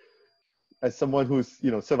 as someone who's,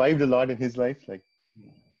 survived a lot in his life?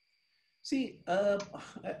 See,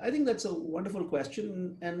 I think that's a wonderful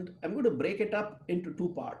question, and I'm going to break it up into two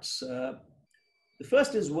parts. The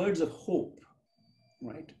first is words of hope,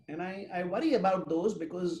 right? And I worry about those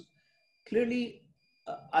because clearly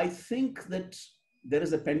I think that there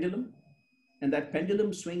is a pendulum, and that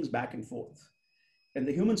pendulum swings back and forth. And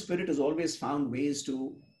the human spirit has always found ways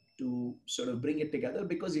to sort of bring it together,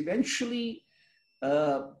 because eventually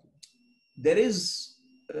there is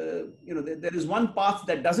one path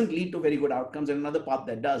that doesn't lead to very good outcomes and another path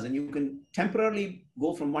that does. And you can temporarily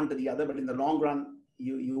go from one to the other, but in the long run,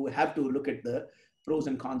 you have to look at the pros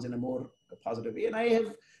and cons in a more positive way. And I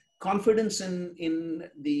have confidence in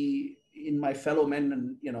my fellow men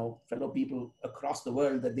and fellow people across the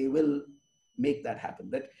world that they will make that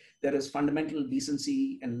happen, that there is fundamental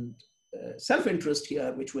decency and self-interest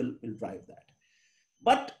here which will drive that.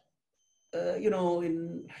 But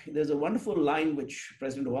there's a wonderful line which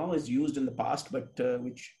President Obama has used in the past, but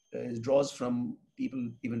which draws from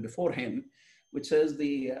people even before him, which says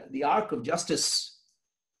the arc of justice,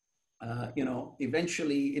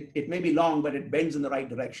 eventually it may be long, but it bends in the right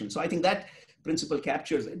direction. So I think that principle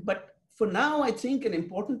captures it. But for now, I think an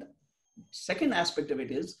important second aspect of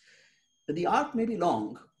it is that the arc may be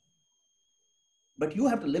long, but you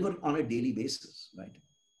have to live it on a daily basis, right?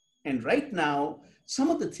 And right now,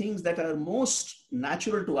 some of the things that are most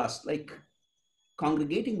natural to us, like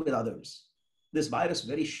congregating with others, this virus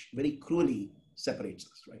very, very cruelly separates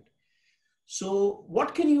us, right? So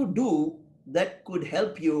what can you do that could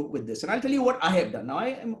help you with this? And I'll tell you what I have done. Now, I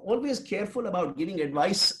am always careful about giving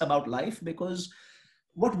advice about life because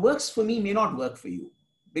what works for me may not work for you,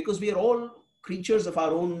 because we are all creatures of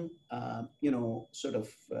our own,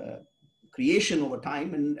 creation over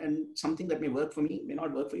time, and something that may work for me may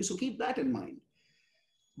not work for you. So keep that in mind.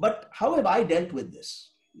 But how have I dealt with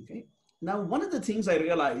this? Okay. Now, one of the things I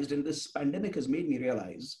realized, and this pandemic has made me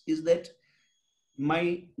realize, is that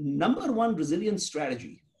my number one resilience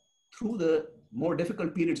strategy through the more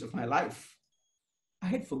difficult periods of my life, I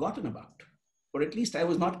had forgotten about, or at least I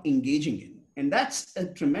was not engaging in. And that's a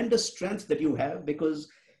tremendous strength that you have, because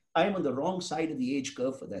I am on the wrong side of the age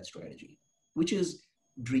curve for that strategy, which is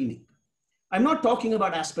dreaming. I'm not talking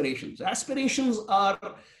about aspirations. Aspirations are,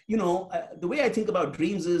 the way I think about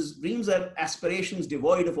dreams is dreams are aspirations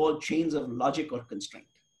devoid of all chains of logic or constraint.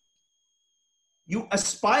 You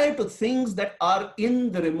aspire to things that are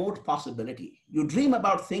in the remote possibility. You dream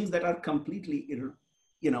about things that are completely,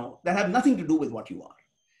 that have nothing to do with what you are.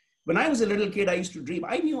 When I was a little kid, I used to dream.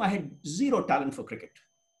 I knew I had zero talent for cricket,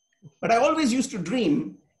 but I always used to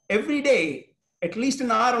dream every day, at least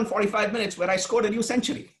an hour and 45 minutes, where I scored a new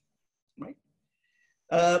century, right?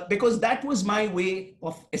 Because that was my way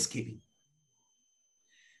of escaping.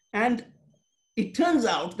 And it turns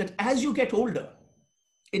out that as you get older,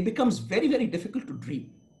 it becomes very, very difficult to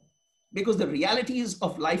dream, because the realities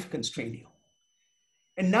of life constrain you.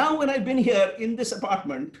 And now when I've been here in this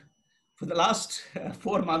apartment for the last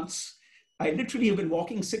 4 months, I literally have been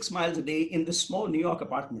walking 6 miles a day in this small New York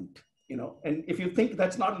apartment, and if you think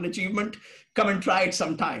that's not an achievement, come and try it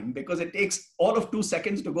sometime, because it takes all of 2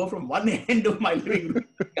 seconds to go from one end of my living room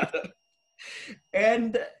to the other.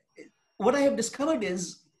 And what I have discovered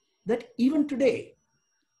is that even today,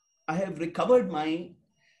 I have recovered my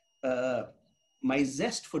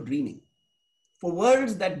zest for dreaming, for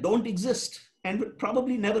worlds that don't exist and will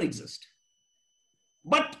probably never exist.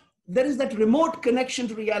 But there is that remote connection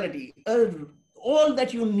to reality. All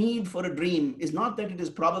that you need for a dream is not that it is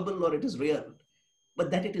probable or it is real, but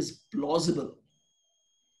that it is plausible.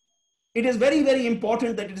 It is very, very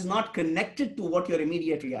important that it is not connected to what your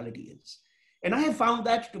immediate reality is. And I have found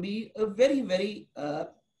that to be a very, very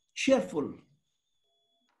cheerful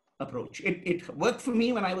approach. It worked for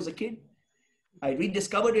me when I was a kid. I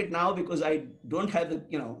rediscovered it now because I don't have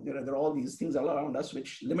there are all these things all around us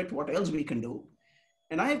which limit what else we can do.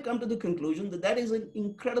 And I have come to the conclusion that that is an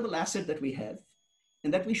incredible asset that we have,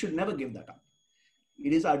 and that we should never give that up.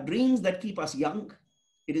 It is our dreams that keep us young.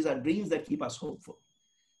 It is our dreams that keep us hopeful.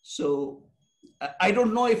 So I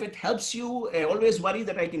don't know if it helps you. I always worry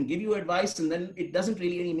that I can give you advice and then it doesn't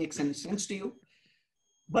really make any sense to you.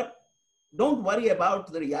 But don't worry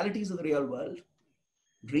about the realities of the real world.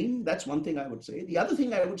 Dream, that's one thing I would say. The other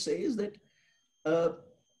thing I would say is that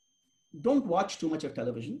don't watch too much of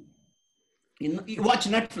television. Watch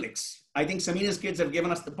Netflix. I think Samina's kids have given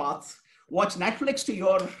us the path. Watch Netflix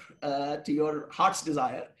to your heart's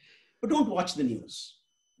desire, but don't watch the news.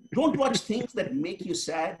 Don't watch things that make you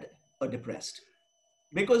sad or depressed,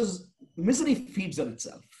 because misery feeds on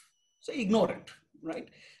itself. So ignore it, right?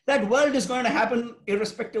 That world is going to happen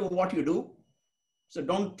irrespective of what you do. So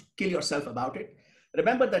don't kill yourself about it.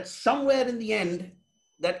 Remember that somewhere in the end,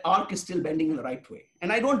 that arc is still bending in the right way.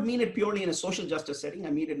 And I don't mean it purely in a social justice setting.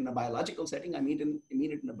 I mean it in a biological setting. I mean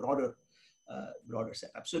it in a broader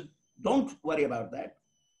setup. So don't worry about that.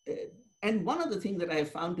 And one other thing that I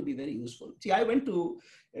have found to be very useful. See, I went to,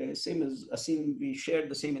 same as Aseem, we shared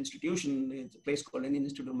the same institution. It's a place called Indian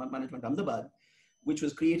Institute of Management, Ahmedabad, which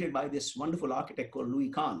was created by this wonderful architect called Louis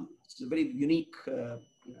Kahn. It's a very unique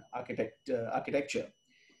architecture.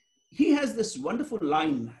 He has this wonderful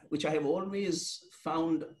line, which I have always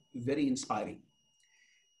found very inspiring.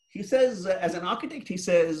 He says, as an architect, he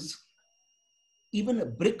says, even a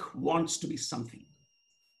brick wants to be something,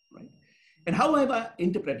 right? And how have I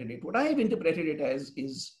interpreted it? What I have interpreted it as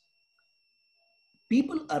is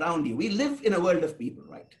people around you. We live in a world of people,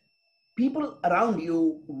 right? People around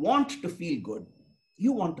you want to feel good.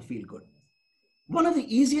 You want to feel good. One of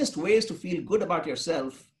the easiest ways to feel good about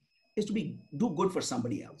yourself is to do good for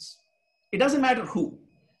somebody else. It doesn't matter who,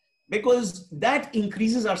 because that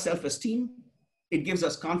increases our self-esteem. It gives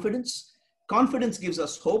us confidence. Confidence gives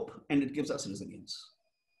us hope, and it gives us resilience.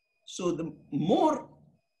 So the more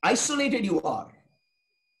isolated you are,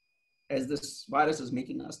 as this virus is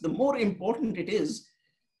making us, the more important it is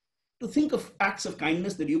to think of acts of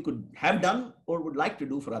kindness that you could have done or would like to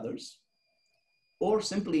do for others, or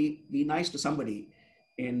simply be nice to somebody,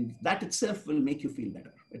 and that itself will make you feel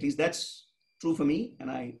better. At least that's true for me, and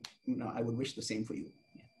I would wish the same for you.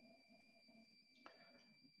 Yeah.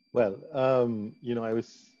 Well, I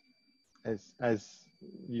was, as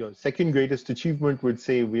your second greatest achievement would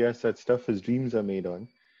say, we are such stuff as dreams are made on.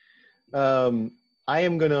 I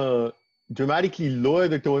am gonna dramatically lower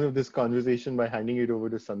the tone of this conversation by handing it over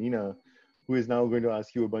to Samina, who is now going to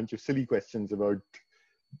ask you a bunch of silly questions about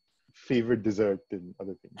favorite dessert and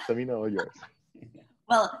other things. Samina, all yours.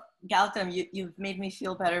 Well, Gautam, you've made me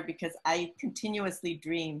feel better because I continuously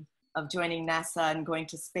dream of joining NASA and going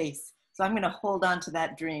to space. So I'm going to hold on to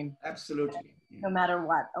that dream. Absolutely. No matter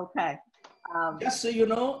what. Okay. Just so you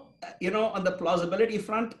know, on the plausibility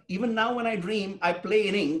front, even now when I dream, I play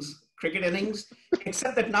innings, cricket innings,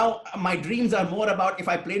 except that now my dreams are more about if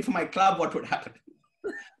I played for my club, what would happen.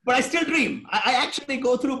 But I still dream. I actually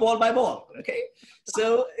go through ball by ball. Okay,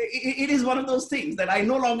 so it is one of those things that I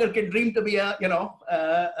no longer can dream to be a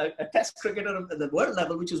test cricketer at the world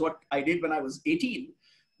level, which is what I did when I was 18.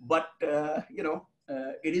 But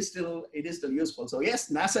it is still useful. So yes,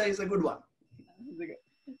 NASA is a good one.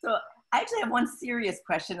 So I actually have one serious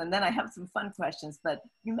question, and then I have some fun questions. But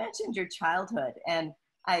you mentioned your childhood, and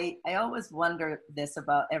I always wonder this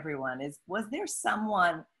about everyone: was there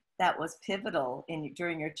someone that was pivotal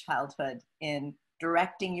during your childhood in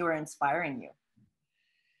directing you or inspiring you?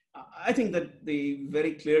 I think that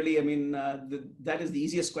very clearly, I mean, that is the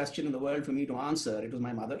easiest question in the world for me to answer. It was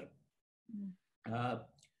my mother.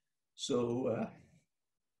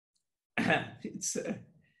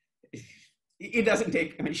 It doesn't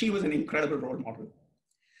take, I mean, she was an incredible role model.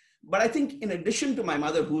 But I think in addition to my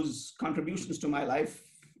mother, whose contributions to my life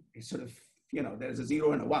is sort of, there's a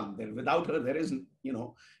 0 and a 1. Without her, there isn't,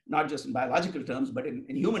 not just in biological terms, but in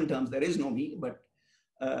human terms, there is no me. But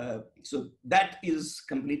so that is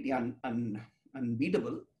completely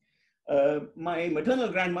unbeatable. My maternal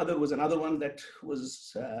grandmother was another one that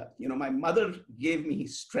was, my mother gave me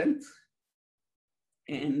strength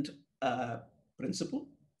and principle.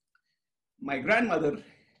 My grandmother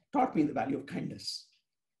taught me the value of kindness.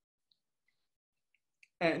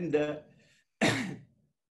 And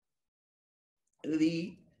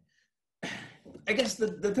I guess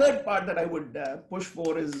the third part that I would push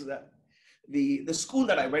for is the school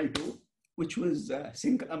that I went to, which was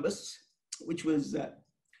St. Columbus, which was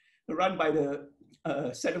run by the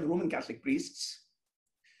set of Roman Catholic priests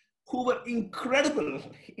who were incredible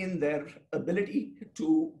in their ability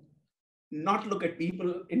to not look at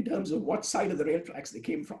people in terms of what side of the rail tracks they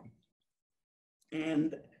came from.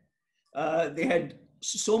 And they had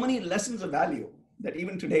so many lessons of value that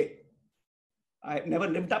even today, I've never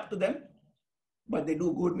lived up to them, but they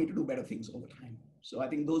do good me to do better things over time. So I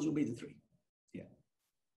think those would be the three. Yeah.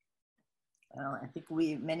 Well, I think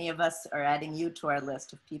many of us are adding you to our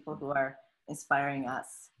list of people who are inspiring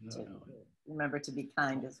us to remember to be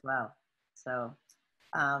kind as well. So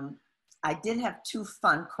I did have 2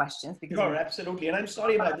 fun questions. Sure, absolutely. And I'm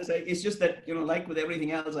sorry about this. It's just that, like with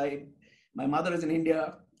everything else, my mother is in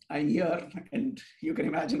India, I'm here, and you can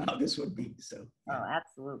imagine how this would be. So. Yeah. Oh,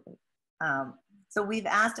 absolutely. So we've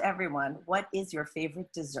asked everyone, what is your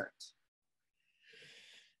favorite dessert?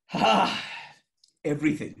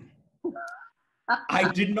 Everything.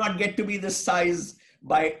 I did not get to be this size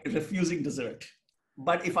by refusing dessert.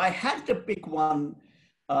 But if I had to pick one,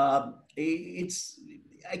 I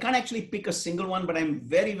can't actually pick a single one, but I'm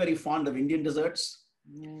very, very fond of Indian desserts.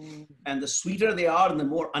 And the sweeter they are and the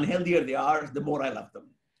more unhealthier they are, the more I love them.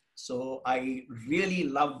 So I really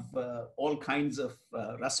love all kinds of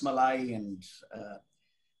ras malai and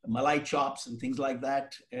malai chops and things like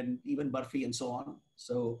that, and even barfi and so on.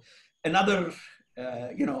 So another,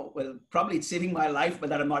 well, probably it's saving my life, but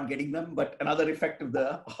that I'm not getting them. But another effect of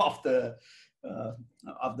the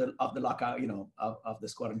lockout, of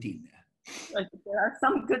this quarantine. There are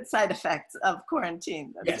some good side effects of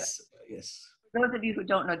quarantine. Yes, yes. For those of you who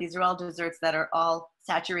don't know, these are all desserts that are all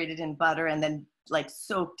saturated in butter and then like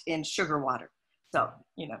soaked in sugar water. So,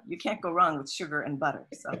 you can't go wrong with sugar and butter.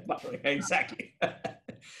 So exactly.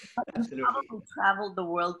 Absolutely. You've probably traveled the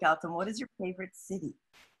world, Gautam. What is your favorite city?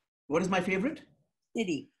 What is my favorite?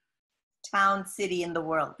 City. Town, city in the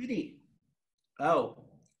world. City. Oh,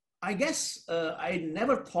 I guess I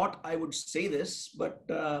never thought I would say this, but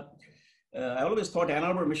I always thought Ann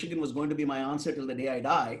Arbor, Michigan was going to be my answer till the day I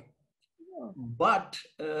die. Oh. But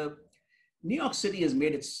New York City has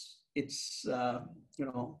made its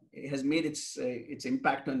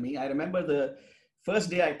impact on me. I remember the first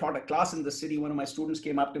day I taught a class in the city, one of my students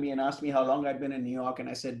came up to me and asked me how long I'd been in New York. And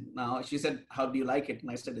I said, no, she said, how do you like it? And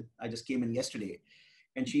I said, I just came in yesterday.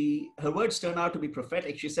 And her words turned out to be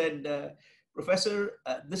prophetic. She said, Professor,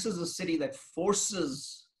 this is a city that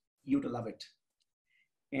forces you to love it.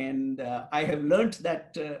 And I have learned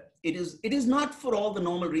that it is not for all the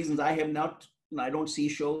normal reasons. I don't see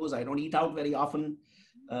shows. I don't eat out very often.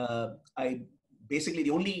 Basically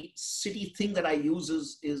the only city thing that I use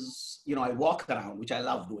is I walk around, which I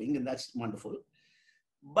love doing, and that's wonderful.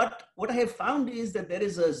 But what I have found is that there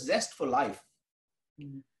is a zest for life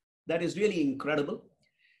that is really incredible.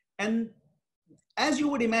 And as you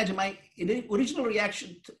would imagine, my original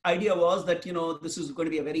idea was that, you know, this is going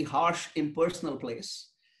to be a very harsh, impersonal place.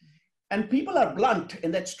 And people are blunt,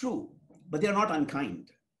 and that's true, but they're not unkind.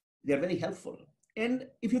 They're very helpful. And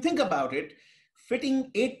if you think about it,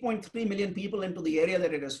 fitting 8.3 million people into the area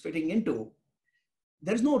that it is fitting into,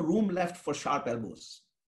 there's no room left for sharp elbows.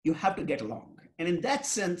 You have to get along. And in that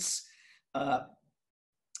sense,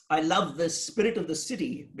 I love the spirit of the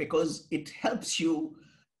city because it helps you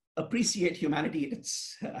appreciate humanity at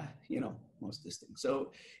its, you know, most of this thing.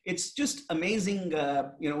 So it's just amazing,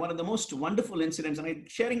 you know, one of the most wonderful incidents, and I'm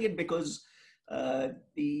sharing it because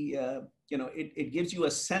you know, it gives you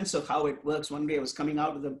a sense of how it works. One day I was coming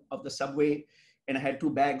out of the subway and I had 2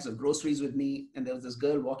 bags of groceries with me, and there was this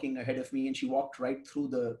girl walking ahead of me, and she walked right through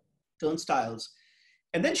the turnstiles.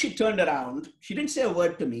 And then she turned around. She didn't say a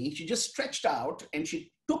word to me. She just stretched out and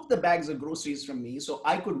she took the bags of groceries from me so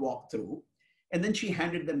I could walk through. And then she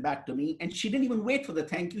handed them back to me, and she didn't even wait for the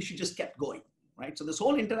thank you. She just kept going, right? So this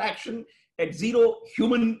whole interaction at zero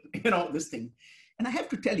human, you know, this thing. And I have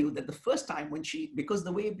to tell you that the first time when she, because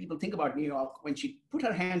the way people think about New York, when she put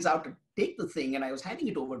her hands out to take the thing and I was handing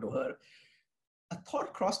it over to her, a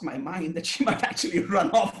thought crossed my mind that she might actually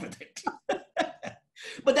run off with it.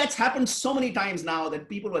 But that's happened so many times now that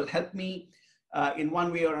people will help me in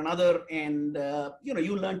one way or another. And, you know,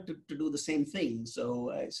 you learn to do the same thing.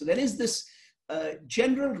 So, so there is this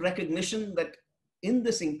general recognition that in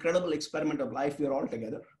this incredible experiment of life, we're all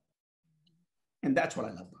together. And that's what I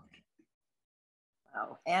love about it.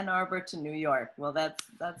 Wow, Ann Arbor to New York. Well, that's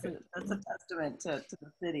a testament to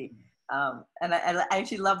the city. And I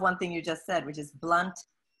actually love one thing you just said, which is blunt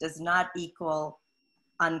does not equal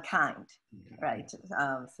unkind, right?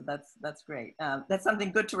 So that's great. That's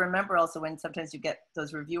something good to remember also when sometimes you get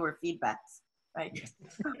those reviewer feedbacks, right?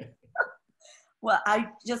 Well, I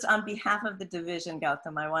just, on behalf of the division,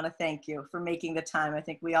 Gautam, I want to thank you for making the time. I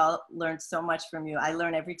think we all learned so much from you. I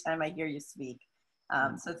learn every time I hear you speak.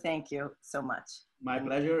 So thank you so much. My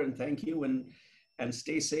pleasure, and thank you, and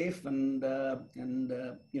stay safe, and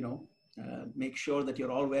you know, make sure that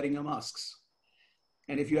you're all wearing your masks.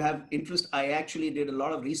 And if you have interest, I actually did a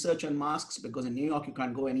lot of research on masks because in New York, you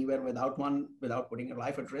can't go anywhere without one, without putting your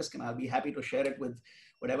life at risk. And I'll be happy to share it with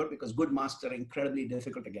whatever, because good masks are incredibly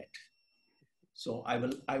difficult to get. So I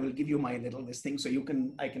will give you my little this thing so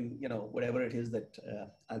I can, you know, whatever it is that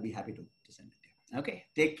I'll be happy to send it to you. Okay,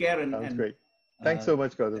 take care. Sounds great. Thanks so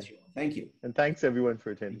much, Gautam. Thank you. And thanks everyone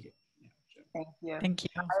for attending. Thank you. Thank you.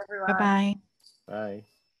 Bye, everyone. Bye-bye. Bye.